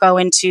everything will go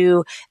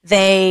into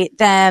they,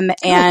 them.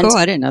 And cool.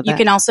 I didn't know that. You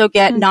can also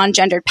get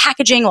non-gendered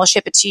packaging. We'll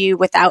ship it to you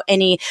without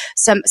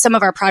some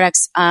of our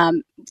products.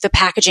 The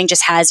packaging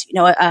just has,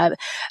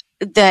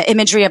 the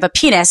imagery of a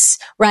penis,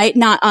 right?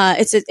 Not,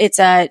 it's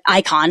a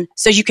icon.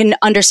 So you can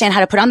understand how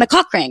to put on the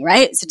cock ring,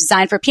 right? It's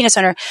designed for a penis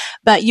owner,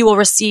 but you will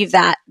receive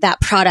that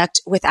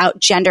product without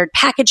gendered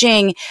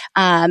packaging.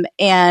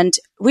 And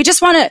we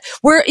just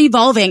we're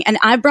evolving, and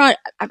I've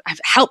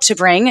helped to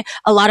bring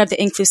a lot of the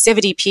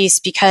inclusivity piece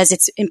because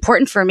it's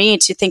important for me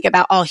to think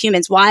about all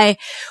humans. Why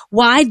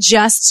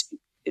just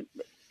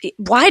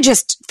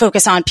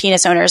focus on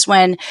penis owners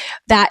when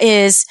that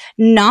is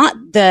not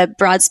the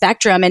broad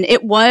spectrum? And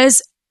it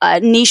was a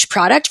niche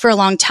product for a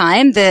long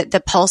time,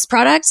 the Pulse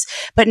products,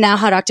 but now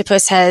Hot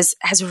Octopuss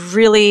has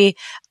really,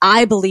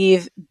 I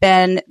believe,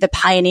 been the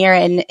pioneer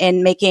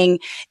in making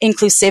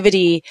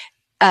inclusivity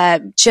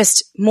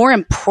just more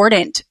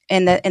important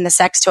in the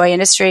sex toy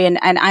industry. And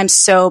I'm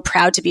so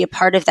proud to be a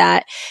part of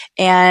that.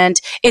 And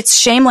it's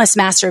shameless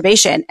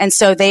masturbation. And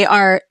so they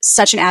are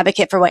such an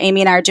advocate for what Amy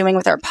and I are doing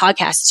with our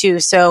podcast too.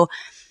 So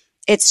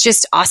it's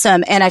just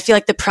awesome. And I feel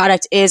like the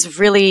product is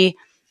really,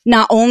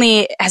 not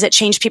only has it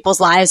changed people's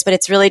lives, but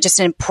it's really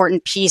just an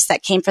important piece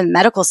that came from the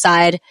medical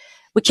side.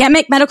 We can't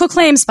make medical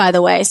claims, by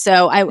the way,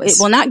 so it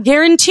will not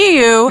guarantee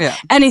you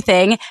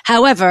anything.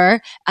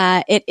 However,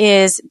 it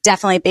is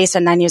definitely based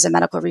on 9 years of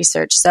medical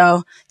research.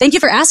 So thank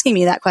you for asking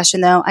me that question,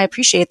 though. I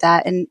appreciate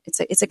that, and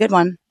it's a good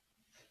one.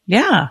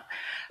 Yeah.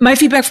 My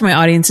feedback from my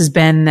audience has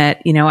been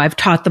that, I've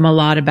taught them a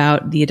lot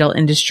about the adult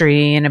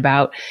industry and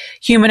about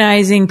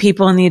humanizing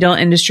people in the adult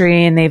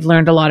industry, and they've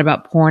learned a lot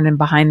about porn and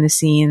behind the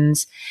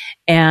scenes.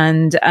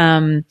 And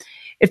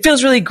it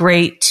feels really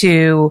great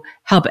to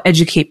help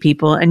educate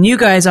people. And you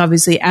guys,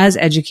 obviously, as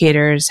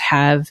educators,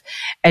 have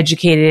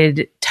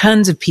educated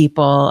tons of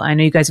people. I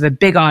know you guys have a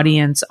big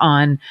audience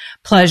on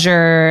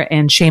pleasure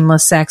and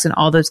shameless sex and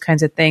all those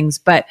kinds of things.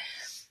 But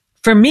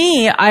for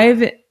me,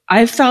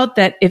 I've felt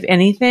that, if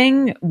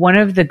anything, one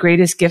of the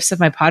greatest gifts of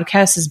my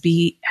podcast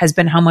has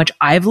been how much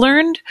I've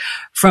learned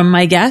from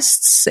my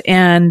guests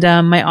and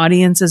my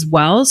audience as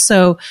well.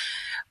 So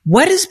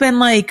what has been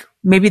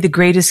maybe the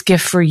greatest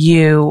gift for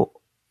you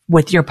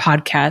with your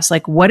podcast?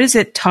 Like, what has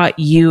it taught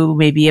you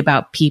maybe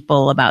about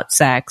people, about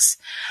sex,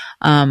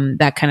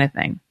 that kind of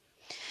thing?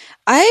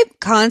 I'm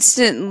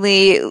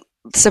constantly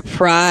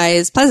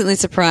pleasantly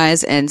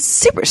surprised and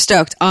super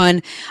stoked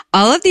on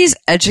all of these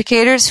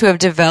educators who have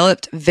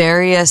developed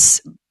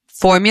various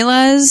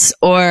formulas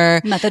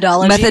or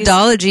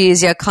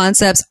methodologies,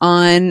 concepts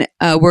on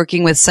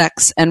working with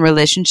sex and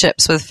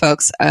relationships with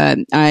folks.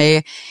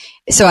 I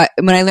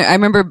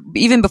remember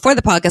even before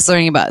the podcast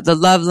learning about the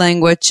love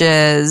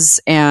languages,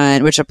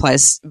 and which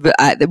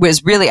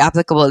was really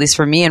applicable, at least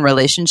for me, in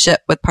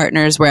relationship with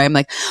partners, where I'm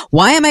like,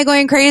 why am I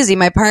going crazy?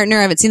 My partner,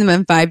 I haven't seen them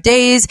in 5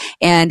 days,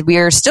 and we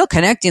are still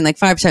connecting like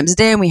 5 times a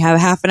day, and we have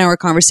half an hour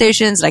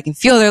conversations, and I can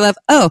feel their love.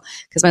 Oh,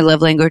 because my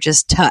love language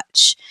is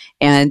touch.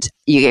 And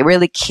you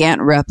really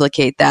can't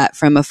replicate that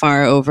from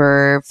afar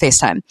over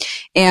FaceTime.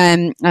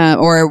 And,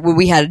 or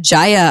we had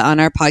Jaya on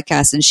our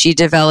podcast, and she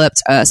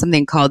developed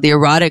something called the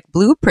erotic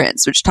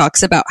blueprints, which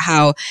talks about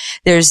how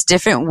there's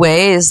different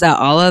ways that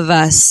all of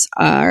us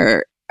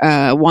are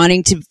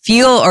wanting to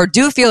feel or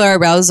do feel our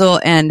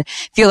arousal and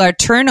feel our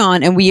turn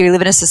on. And we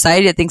live in a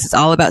society that thinks it's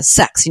all about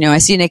sex. You know, I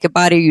see a naked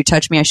body, you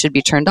touch me, I should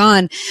be turned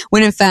on.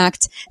 When in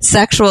fact,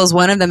 sexual is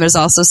one of them. There's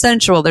also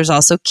sensual. There's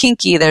also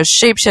kinky. There's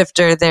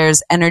shapeshifter.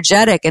 There's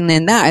energetic. And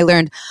in that I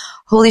learned,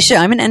 holy shit,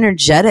 I'm an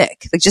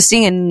energetic. Like just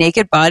seeing a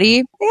naked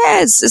body,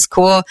 yeah, it's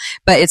cool,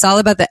 but it's all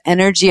about the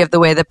energy of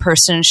the way the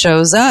person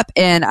shows up.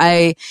 And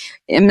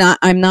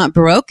I'm not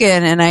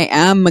broken, and I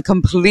am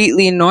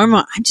completely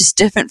normal. I'm just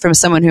different from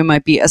someone who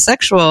might be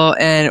asexual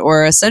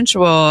or a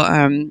sensual.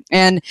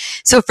 And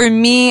so for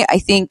me, I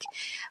think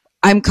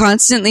I'm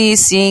constantly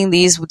seeing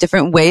these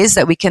different ways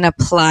that we can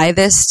apply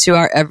this to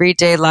our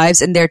everyday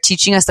lives, and they're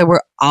teaching us that we're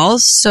all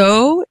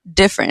so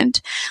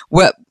different.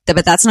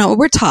 But that's not what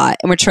we're taught,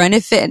 and we're trying to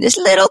fit in this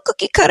little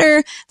cookie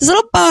cutter, this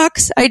little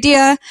box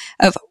idea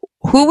of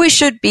who we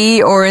should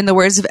be, or in the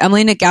words of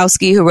Emily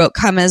Nagoski, who wrote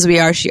Come As We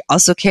Are, she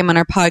also came on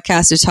our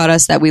podcast, who taught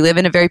us that we live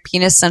in a very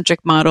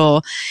penis-centric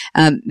model,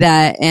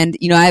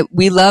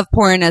 we love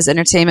porn as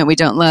entertainment. We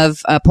don't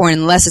love porn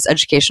unless it's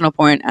educational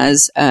porn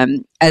as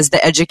the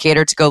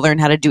educator to go learn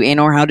how to do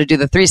anal or how to do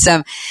the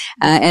threesome.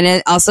 And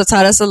it also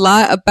taught us a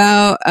lot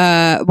about,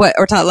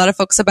 taught a lot of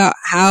folks about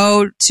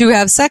how to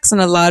have sex.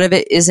 And a lot of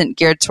it isn't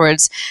geared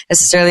towards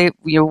necessarily,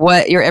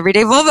 what your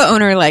everyday vulva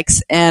owner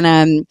likes.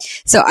 And,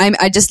 so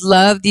I just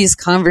love these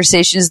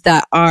conversations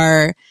that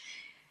are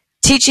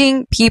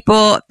teaching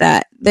people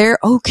that they're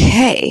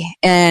okay,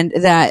 and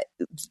that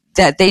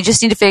they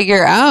just need to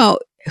figure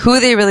out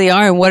who they really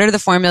are and what are the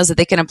formulas that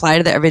they can apply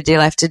to their everyday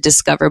life to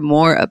discover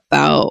more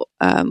about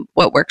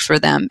what works for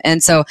them.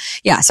 And so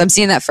I'm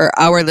seeing that for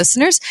our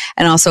listeners,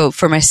 and also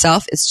for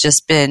myself. It's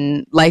just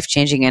been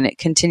life-changing, and it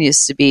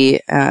continues to be.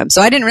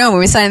 So I didn't know when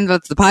we signed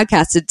up the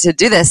podcast to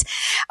do this,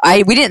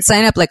 we didn't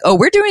sign up like, oh,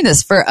 we're doing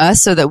this for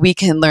us so that we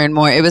can learn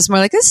more. It was more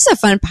like, this is a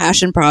fun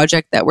passion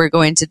project that we're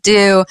going to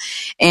do.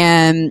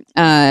 And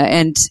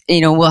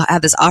we'll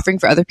have this offering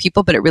for other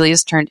people, but it really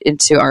has turned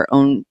into our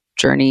own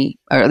journey,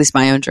 or at least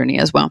my own journey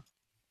as well.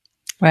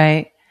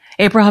 Right.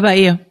 April, how about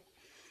you?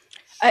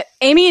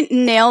 Amy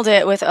nailed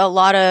it with a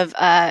lot of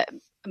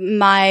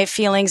my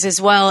feelings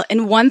as well.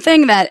 And one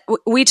thing that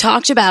we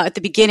talked about at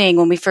the beginning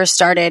when we first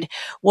started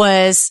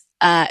was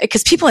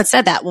because people had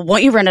said that, well,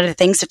 won't you run out of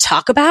things to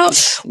talk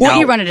about? Won't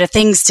you run out of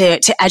things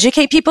to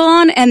educate people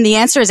on? And the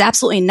answer is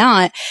absolutely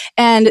not.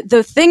 And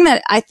the thing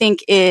that I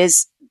think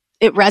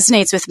it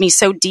resonates with me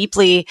so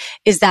deeply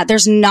is that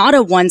there's not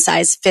a one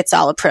size fits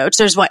all approach.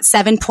 There's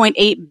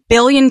 7.8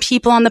 billion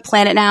people on the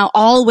planet now,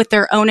 all with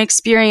their own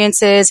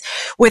experiences,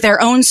 with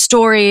their own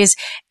stories,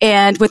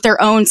 and with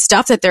their own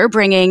stuff that they're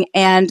bringing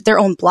and their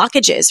own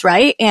blockages,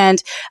 right?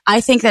 And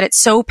I think that it's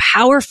so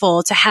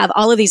powerful to have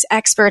all of these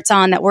experts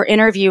on that we're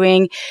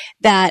interviewing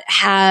that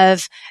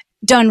have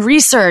done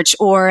research,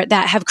 or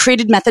that have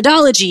created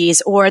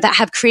methodologies, or that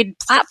have created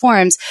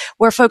platforms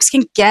where folks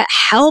can get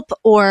help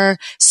or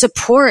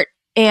support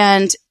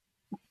and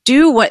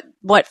do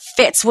what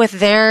fits with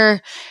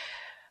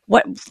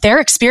what their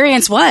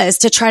experience was,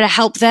 to try to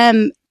help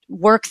them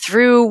work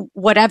through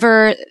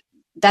whatever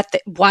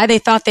why they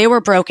thought they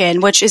were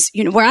broken, which is,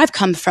 where I've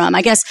come from,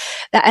 I guess.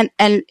 That,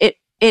 and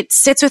it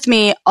sits with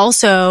me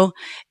also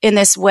in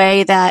this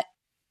way that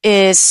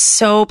is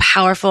so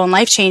powerful and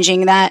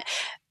life-changing, that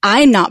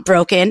I'm not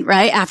broken,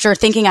 right? After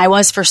thinking I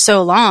was for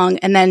so long,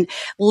 and then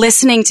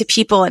listening to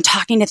people and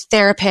talking to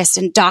therapists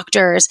and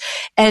doctors,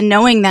 and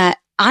knowing that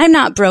I'm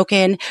not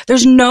broken.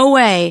 There's no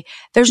way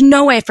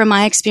from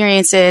my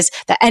experiences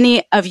that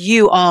any of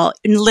you all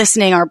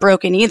listening are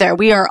broken either.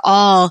 We are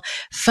all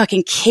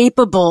fucking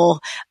capable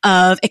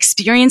of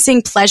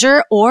experiencing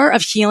pleasure, or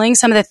of healing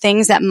some of the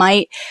things that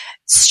might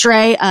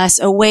stray us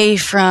away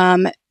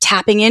from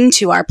tapping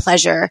into our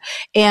pleasure.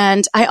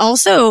 And I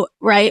also,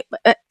 I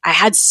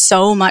had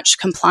so much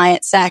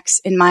compliant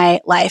sex in my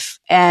life,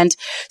 and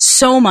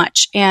so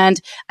much. And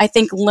I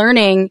think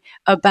learning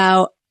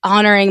about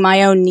honoring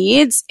my own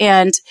needs,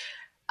 and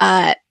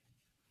I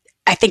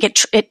think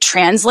it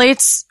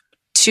translates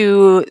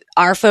to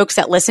our folks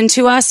that listen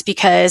to us,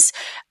 because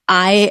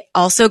I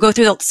also go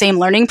through the same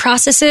learning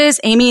processes.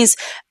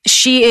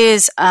 She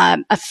is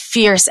a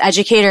fierce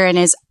educator and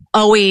is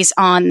always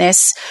on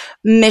this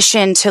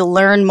mission to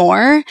learn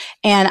more.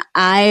 And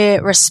I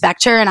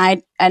respect her,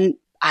 and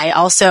I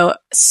also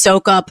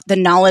soak up the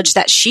knowledge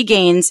that she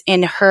gains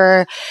in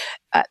her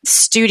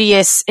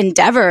studious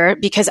endeavor,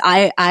 because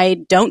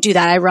I don't do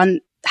that. I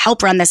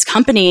help run this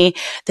company,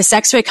 the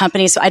sex toy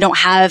company, so I don't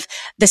have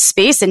the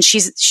space. And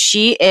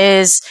she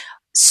is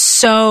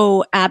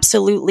so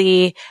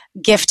absolutely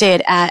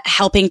gifted at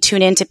helping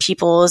tune into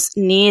people's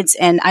needs.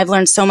 And I've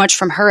learned so much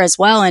from her as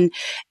well.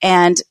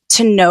 And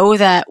to know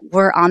that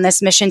we're on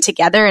this mission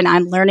together, and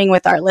I'm learning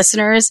with our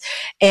listeners,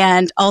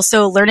 and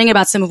also learning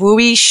about some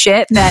wooey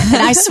shit and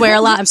I swear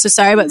a lot. I'm so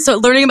sorry, but so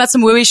learning about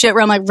some wooey shit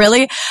where I'm like,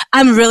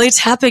 I'm really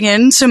tapping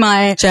into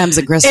my gems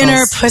and crystals,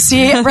 inner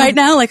pussy right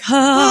now. Like,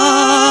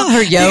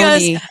 her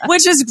yoni,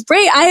 which is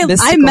great. I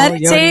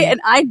meditate yoni. And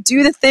I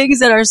do the things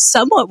that are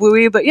somewhat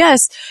wooey, but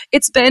yes,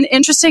 it's been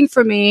interesting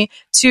for me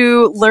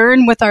to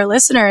learn with our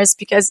listeners,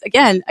 because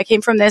again, I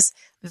came from this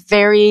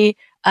very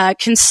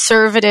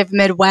conservative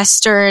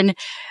Midwestern,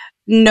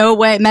 no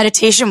way,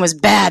 meditation was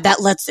bad.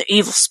 That lets the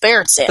evil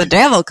spirits in. The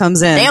devil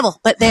comes in.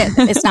 But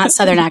it's not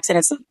Southern accent.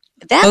 It's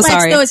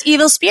lets those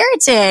evil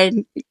spirits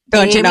in.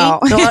 Don't you know?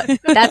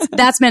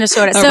 That's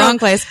Minnesota. So, wrong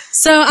place.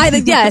 So I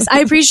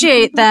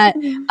appreciate that.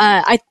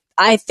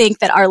 I think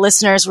that our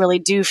listeners really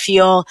do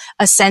feel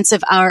a sense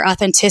of our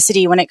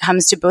authenticity when it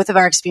comes to both of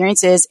our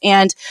experiences.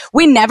 And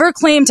we never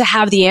claim to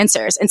have the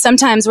answers. And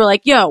sometimes we're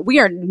like, we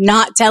are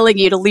not telling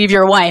you to leave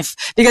your wife,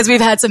 because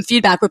we've had some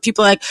feedback where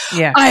people are like,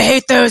 I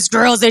hate those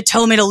girls. They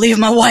told me to leave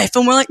my wife.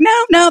 And we're like,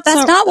 no,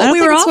 that's not what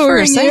we were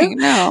offering you.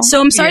 No. So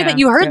I'm sorry that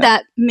you heard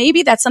that.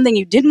 Maybe that's something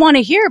you didn't want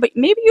to hear, but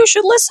maybe you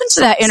should listen to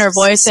that inner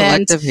voice.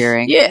 Selective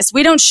hearing. Yes,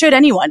 we don't should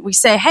anyone. We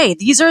say, hey,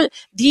 these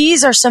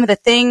are some of the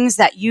things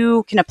that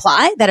you can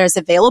apply that is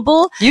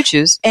available. You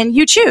choose. And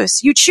you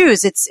choose.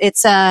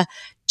 It's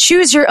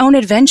choose your own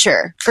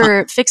adventure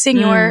for fixing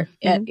your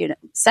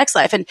sex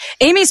life. And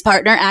Amy's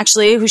partner,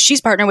 actually, who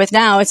she's partnered with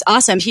now, it's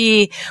awesome.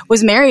 He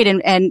was married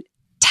and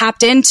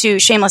tapped into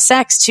Shameless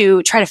Sex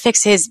to try to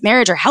fix his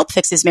marriage or help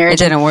fix his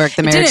marriage. It didn't work.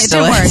 The marriage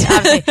still didn't work,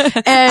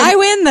 obviously. And I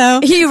win though.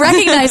 He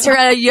recognized her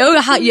at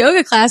a hot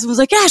yoga class and was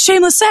like,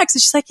 Shameless Sex.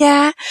 And she's like,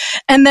 yeah.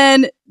 And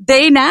then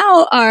they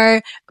now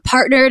are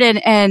partnered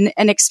and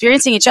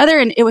experiencing each other.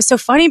 And it was so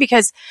funny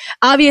because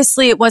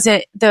obviously it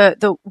wasn't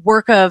the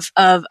work of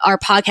our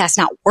podcast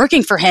not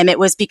working for him. It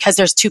was because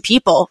there's two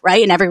people,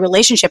 right? In every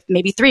relationship,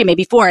 maybe three,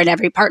 maybe four in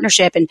every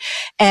partnership.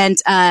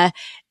 And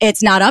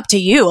it's not up to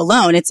you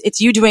alone.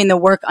 It's you doing the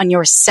work on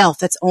yourself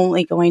that's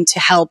only going to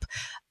help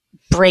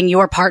bring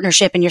your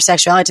partnership and your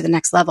sexuality to the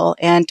next level.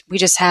 And we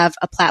just have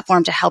a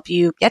platform to help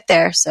you get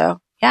there.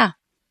 So yeah.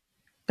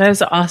 That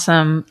is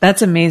awesome.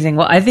 That's amazing.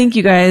 Well, I think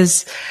you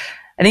guys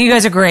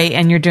are great,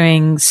 and you're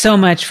doing so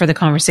much for the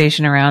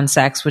conversation around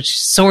sex, which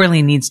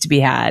sorely needs to be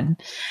had.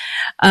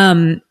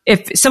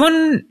 If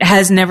someone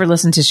has never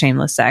listened to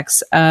Shameless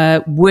Sex,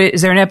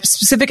 is there a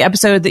specific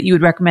episode that you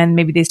would recommend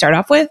maybe they start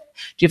off with?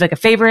 Do you have like a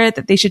favorite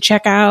that they should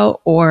check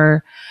out,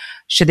 or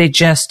should they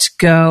just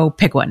go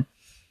pick one?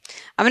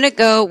 I'm going to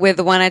go with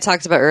the one I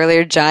talked about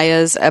earlier,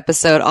 Jaya's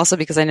episode, also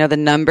because I know the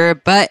number,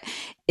 but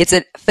it's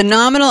a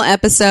phenomenal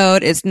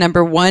episode. It's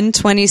number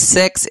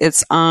 126.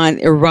 It's on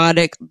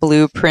erotic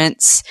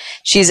blueprints.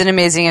 She's an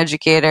amazing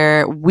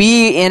educator.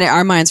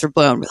 Our minds were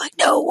blown. We're like,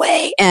 no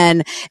way.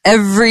 And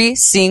every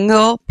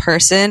single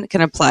person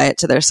can apply it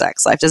to their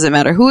sex life. Doesn't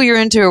matter who you're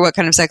into or what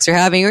kind of sex you're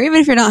having, or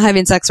even if you're not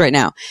having sex right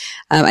now.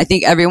 I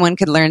think everyone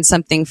could learn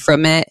something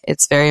from it.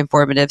 It's very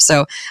informative.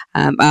 So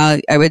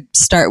I would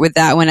start with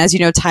that one. As you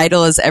know,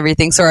 title is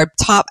everything. So our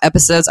top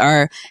episodes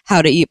are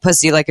How to Eat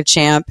Pussy Like a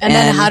Champ. And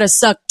then How to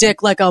Suck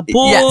Dick Like a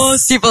Boss.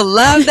 Yes, people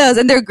love those.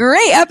 And they're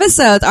great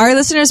episodes. Our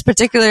listeners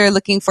particularly are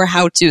looking for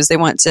how-tos. They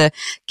want to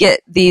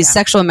get these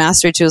sexual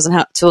mastery tools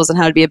and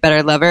how to be a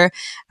better lover,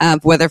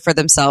 whether for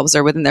themselves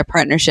or within their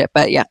partnership.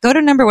 But yeah, go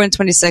to number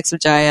 126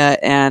 with Jaya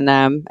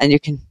and you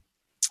can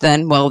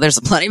then, there's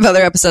plenty of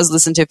other episodes to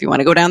listen to if you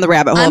want to go down the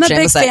rabbit hole. I'm a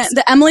big fan.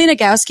 The Emily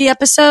Nagoski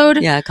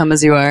episode. Yeah, Come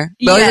As You Are.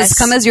 Well, yes.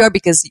 Come As You Are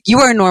because you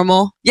are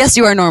normal. Yes,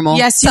 you are normal.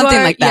 Yes,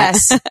 something like that.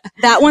 Yes.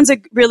 That one's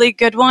a really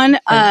good one.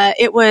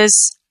 It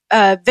was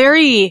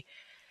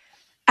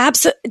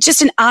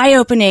just an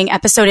eye-opening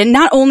episode. And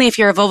not only if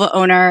you're a vulva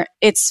owner,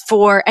 it's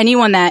for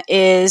anyone that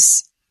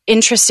is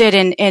interested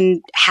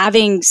in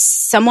having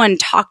someone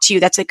talk to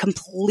you that's a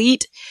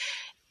complete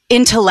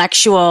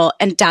intellectual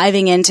and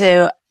diving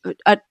into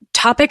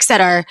topics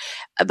that are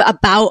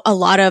about a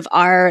lot of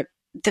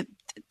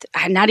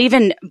not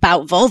even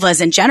about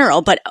vulvas in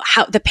general, but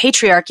how the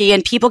patriarchy,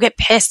 and people get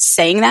pissed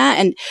saying that.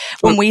 And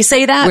when we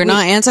say that, we're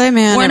not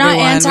anti-man. We're not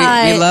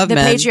anti we love the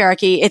men.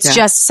 Patriarchy. It's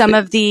just some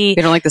of the.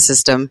 We don't like the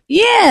system.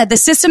 Yeah, the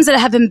systems that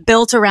have been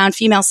built around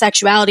female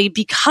sexuality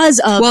because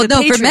of the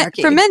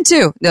patriarchy. For men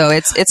too. No,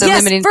 it's a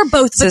limiting for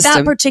both. system. But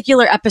that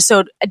particular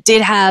episode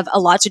did have a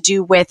lot to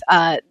do with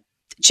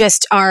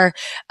just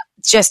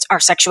just our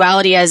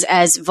sexuality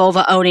as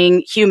vulva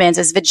owning humans,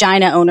 as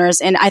vagina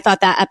owners. And I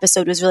thought that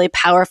episode was really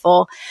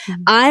powerful.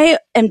 I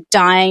am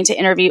dying to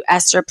interview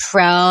Esther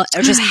Perel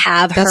or just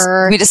have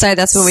her. We decided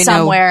that's when we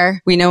somewhere. know.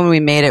 We know when we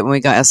made it when we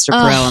got Esther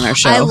Perel on our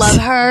show. I love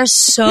her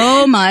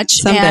so much.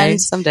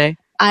 Someday.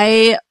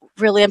 I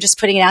really am just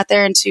putting it out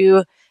there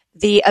into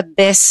the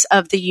abyss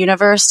of the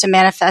universe to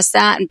manifest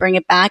that and bring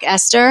it back.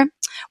 Esther,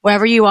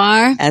 wherever you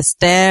are.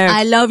 Esther.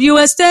 I love you,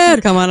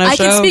 Esther. Come on our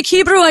show. I can speak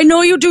Hebrew. I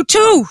know you do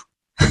too.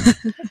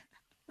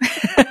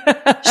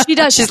 She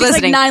does. She She's speaks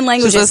listening. like 9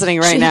 languages. She's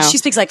listening right now. She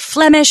speaks like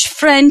Flemish,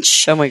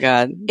 French, Oh my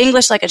God.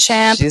 English like a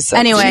champ. She's so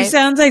Anyway, She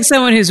sounds like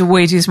someone who's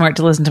way too smart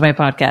to listen to my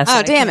podcast. Oh,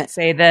 And damn I can't it.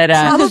 Say that.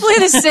 probably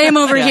the same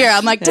over here.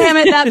 I'm like, damn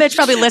it, that bitch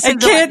probably I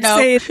listens. can't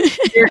say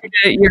you're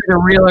the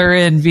reeler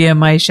in via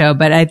my show,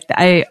 but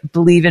I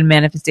believe in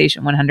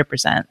manifestation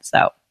 100%.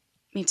 So.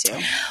 Me too.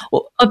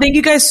 Well, thank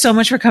you guys so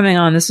much for coming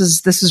on. This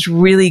is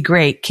really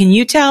great. Can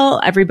you tell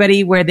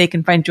everybody where they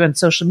can find you on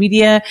social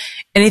media?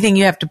 Anything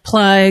you have to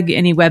plug?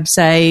 Any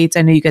websites?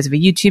 I know you guys have a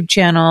YouTube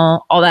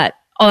channel. All that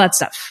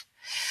stuff.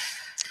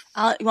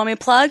 You want me to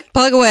plug?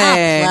 Plug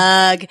away.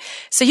 Plug.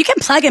 So you can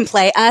plug and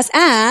play us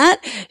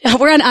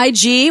we're on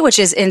IG, which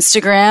is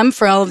Instagram.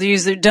 For all of you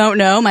that don't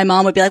know, my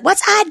mom would be like,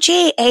 what's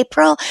IG,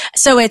 April?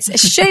 So it's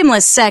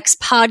Shameless Sex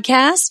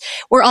Podcast.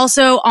 We're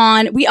also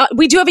on,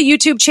 we do have a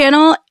YouTube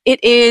channel.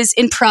 It is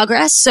in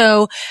progress.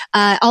 So,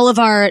 all of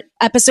our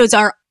episodes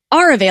are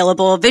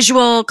available.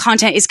 Visual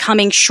content is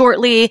coming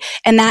shortly,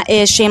 and that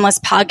is Shameless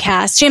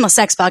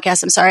Sex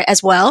Podcast,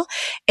 as well.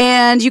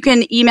 And you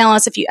can email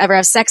us if you ever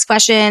have sex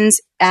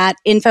questions at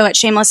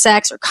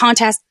info@shamelesssex or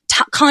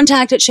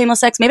contact at Shameless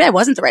Sex. Maybe I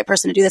wasn't the right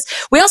person to do this.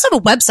 We also have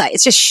a website.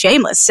 It's just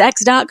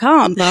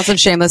shamelesssex.com. Lots of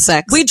shameless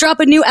sex. We drop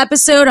a new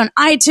episode on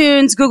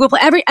iTunes, Google Play,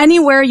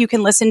 anywhere you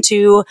can listen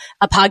to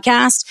a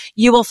podcast,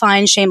 you will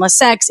find Shameless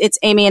Sex. It's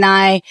Amy and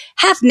I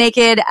half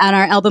naked on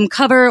our album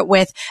cover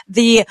with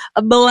the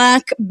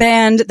black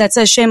band that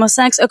says Shameless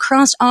Sex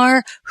across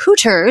our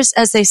hooters,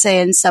 as they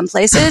say in some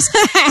places,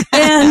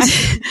 and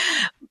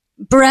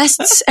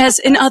breasts as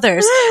in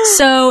others.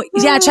 So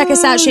yeah, check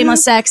us out,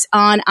 Shameless Sex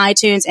on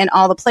iTunes and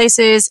all the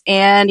places.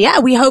 And yeah,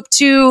 we hope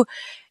to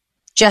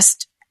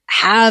just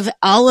have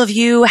all of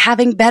you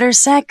having better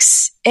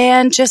sex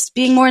and just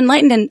being more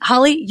enlightened. And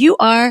Holly, you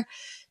are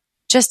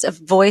just a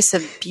voice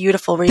of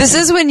beautiful reason. This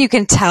is when you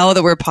can tell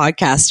that we're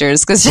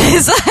podcasters because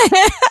she's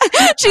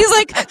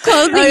like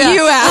closing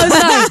you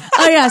out.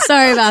 Oh yeah,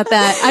 sorry about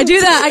that. I do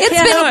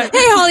that.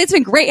 Hey Holly, it's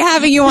been great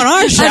having you on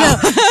our show.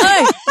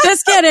 Hey,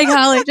 just kidding,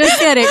 Holly. Just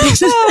kidding. No,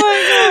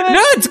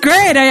 it's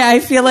great. I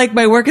feel like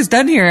my work is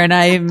done here, and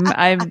I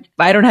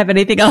don't have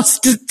anything else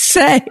to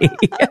say.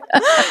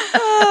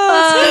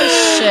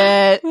 Oh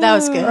shit, that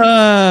was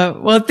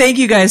good. Well, thank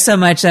you guys so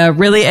much.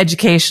 Really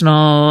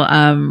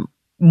educational.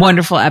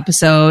 Wonderful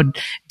episode,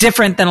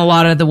 different than a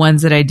lot of the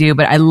ones that I do,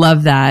 but I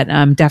love that.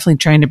 I'm definitely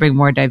trying to bring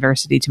more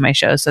diversity to my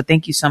show. So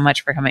thank you so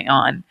much for coming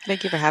on.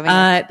 Thank you for having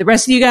me. The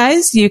rest of you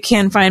guys, you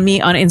can find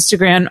me on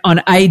Instagram,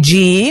 on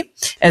IG,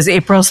 as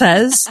April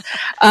says,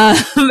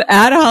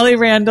 at Holly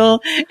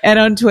Randall, and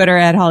on Twitter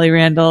at Holly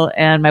Randall.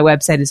 And my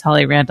website is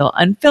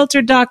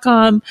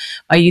hollyrandallunfiltered.com.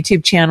 My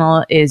YouTube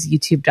channel is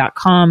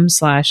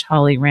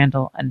youtube.com/Holly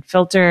Randall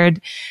Unfiltered.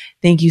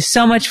 Thank you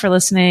so much for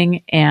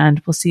listening,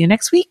 and we'll see you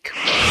next week.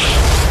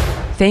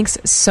 Thanks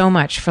so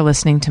much for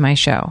listening to my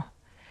show.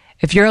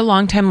 If you're a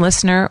longtime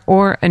listener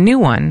or a new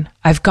one,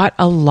 I've got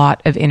a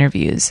lot of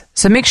interviews.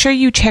 So make sure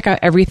you check out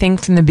everything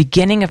from the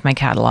beginning of my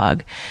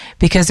catalog,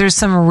 because there's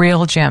some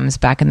real gems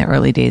back in the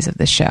early days of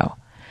this show.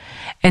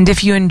 And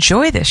if you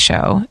enjoy this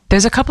show,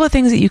 there's a couple of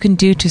things that you can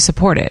do to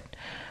support it.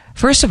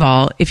 First of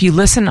all, if you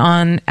listen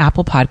on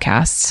Apple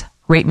Podcasts,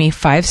 rate me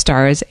 5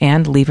 stars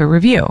and leave a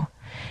review.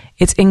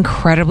 It's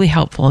incredibly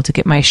helpful to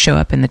get my show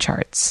up in the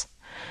charts.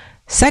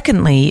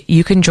 Secondly,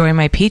 you can join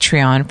my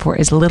Patreon for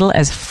as little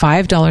as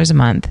 $5 a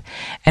month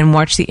and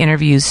watch the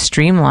interviews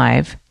stream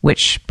live,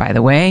 which, by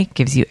the way,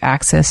 gives you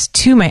access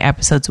to my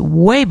episodes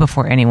way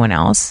before anyone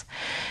else.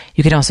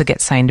 You can also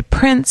get signed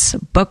prints,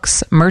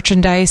 books,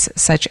 merchandise,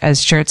 such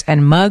as shirts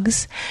and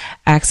mugs,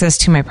 access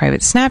to my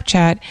private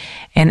Snapchat,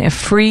 and a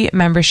free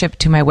membership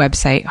to my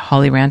website,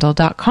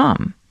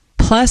 hollyrandall.com.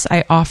 Plus,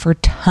 I offer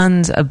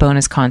tons of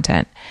bonus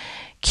content.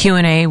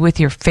 Q&A with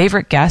your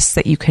favorite guests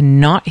that you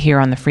cannot hear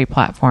on the free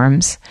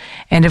platforms.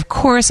 And of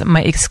course,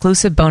 my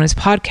exclusive bonus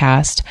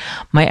podcast,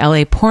 My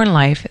LA Porn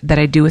Life, that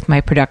I do with my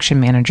production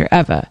manager,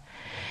 Eva.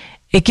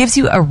 It gives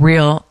you a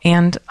real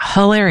and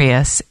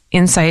hilarious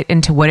insight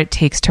into what it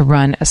takes to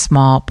run a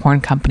small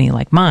porn company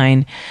like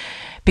mine.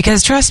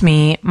 Because trust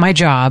me, my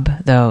job,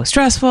 though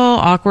stressful,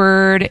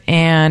 awkward,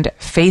 and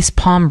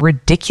facepalm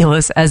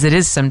ridiculous as it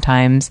is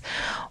sometimes,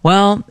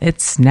 well,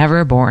 it's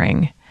never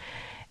boring.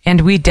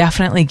 And we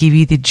definitely give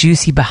you the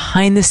juicy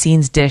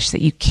behind-the-scenes dish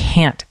that you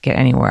can't get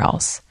anywhere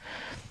else.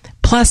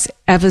 Plus,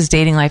 Eva's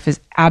dating life is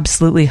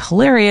absolutely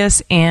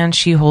hilarious, and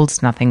she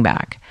holds nothing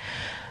back.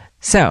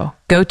 So,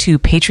 go to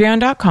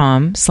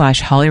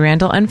patreon.com/Holly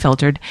Randall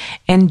Unfiltered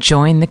and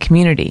join the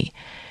community.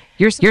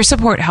 Your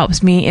support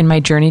helps me in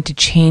my journey to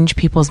change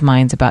people's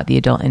minds about the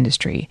adult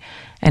industry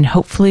and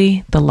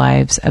hopefully the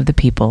lives of the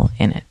people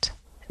in it.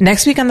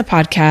 Next week on the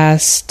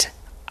podcast,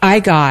 I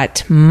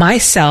got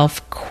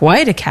myself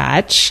quite a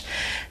catch.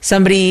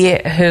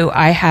 Somebody who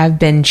I have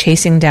been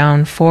chasing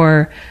down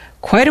for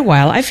quite a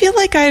while. I feel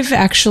like I've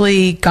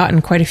actually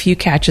gotten quite a few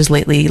catches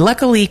lately.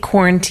 Luckily,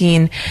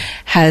 quarantine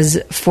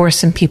has forced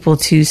some people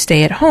to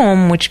stay at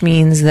home, which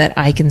means that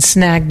I can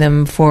snag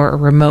them for a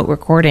remote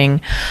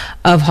recording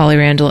of Holly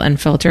Randall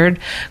Unfiltered.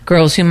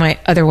 Girls who might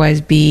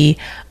otherwise be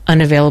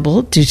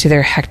unavailable due to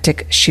their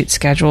hectic shoot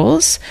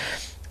schedules.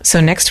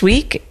 So next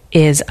week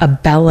is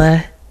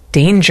Abella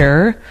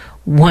Danger,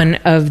 one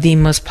of the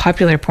most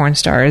popular porn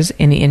stars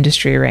in the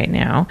industry right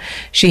now.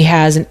 She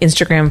has an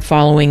Instagram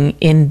following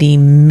in the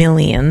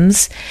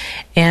millions,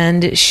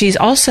 and she's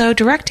also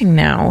directing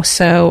now.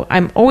 So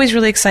I'm always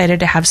really excited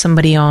to have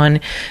somebody on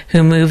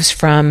who moves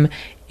from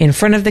in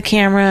front of the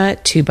camera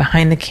to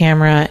behind the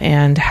camera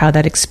and how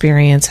that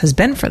experience has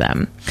been for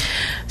them.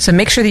 So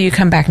make sure that you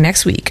come back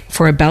next week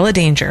for Abella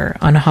Danger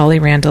on Holly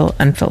Randall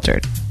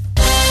Unfiltered.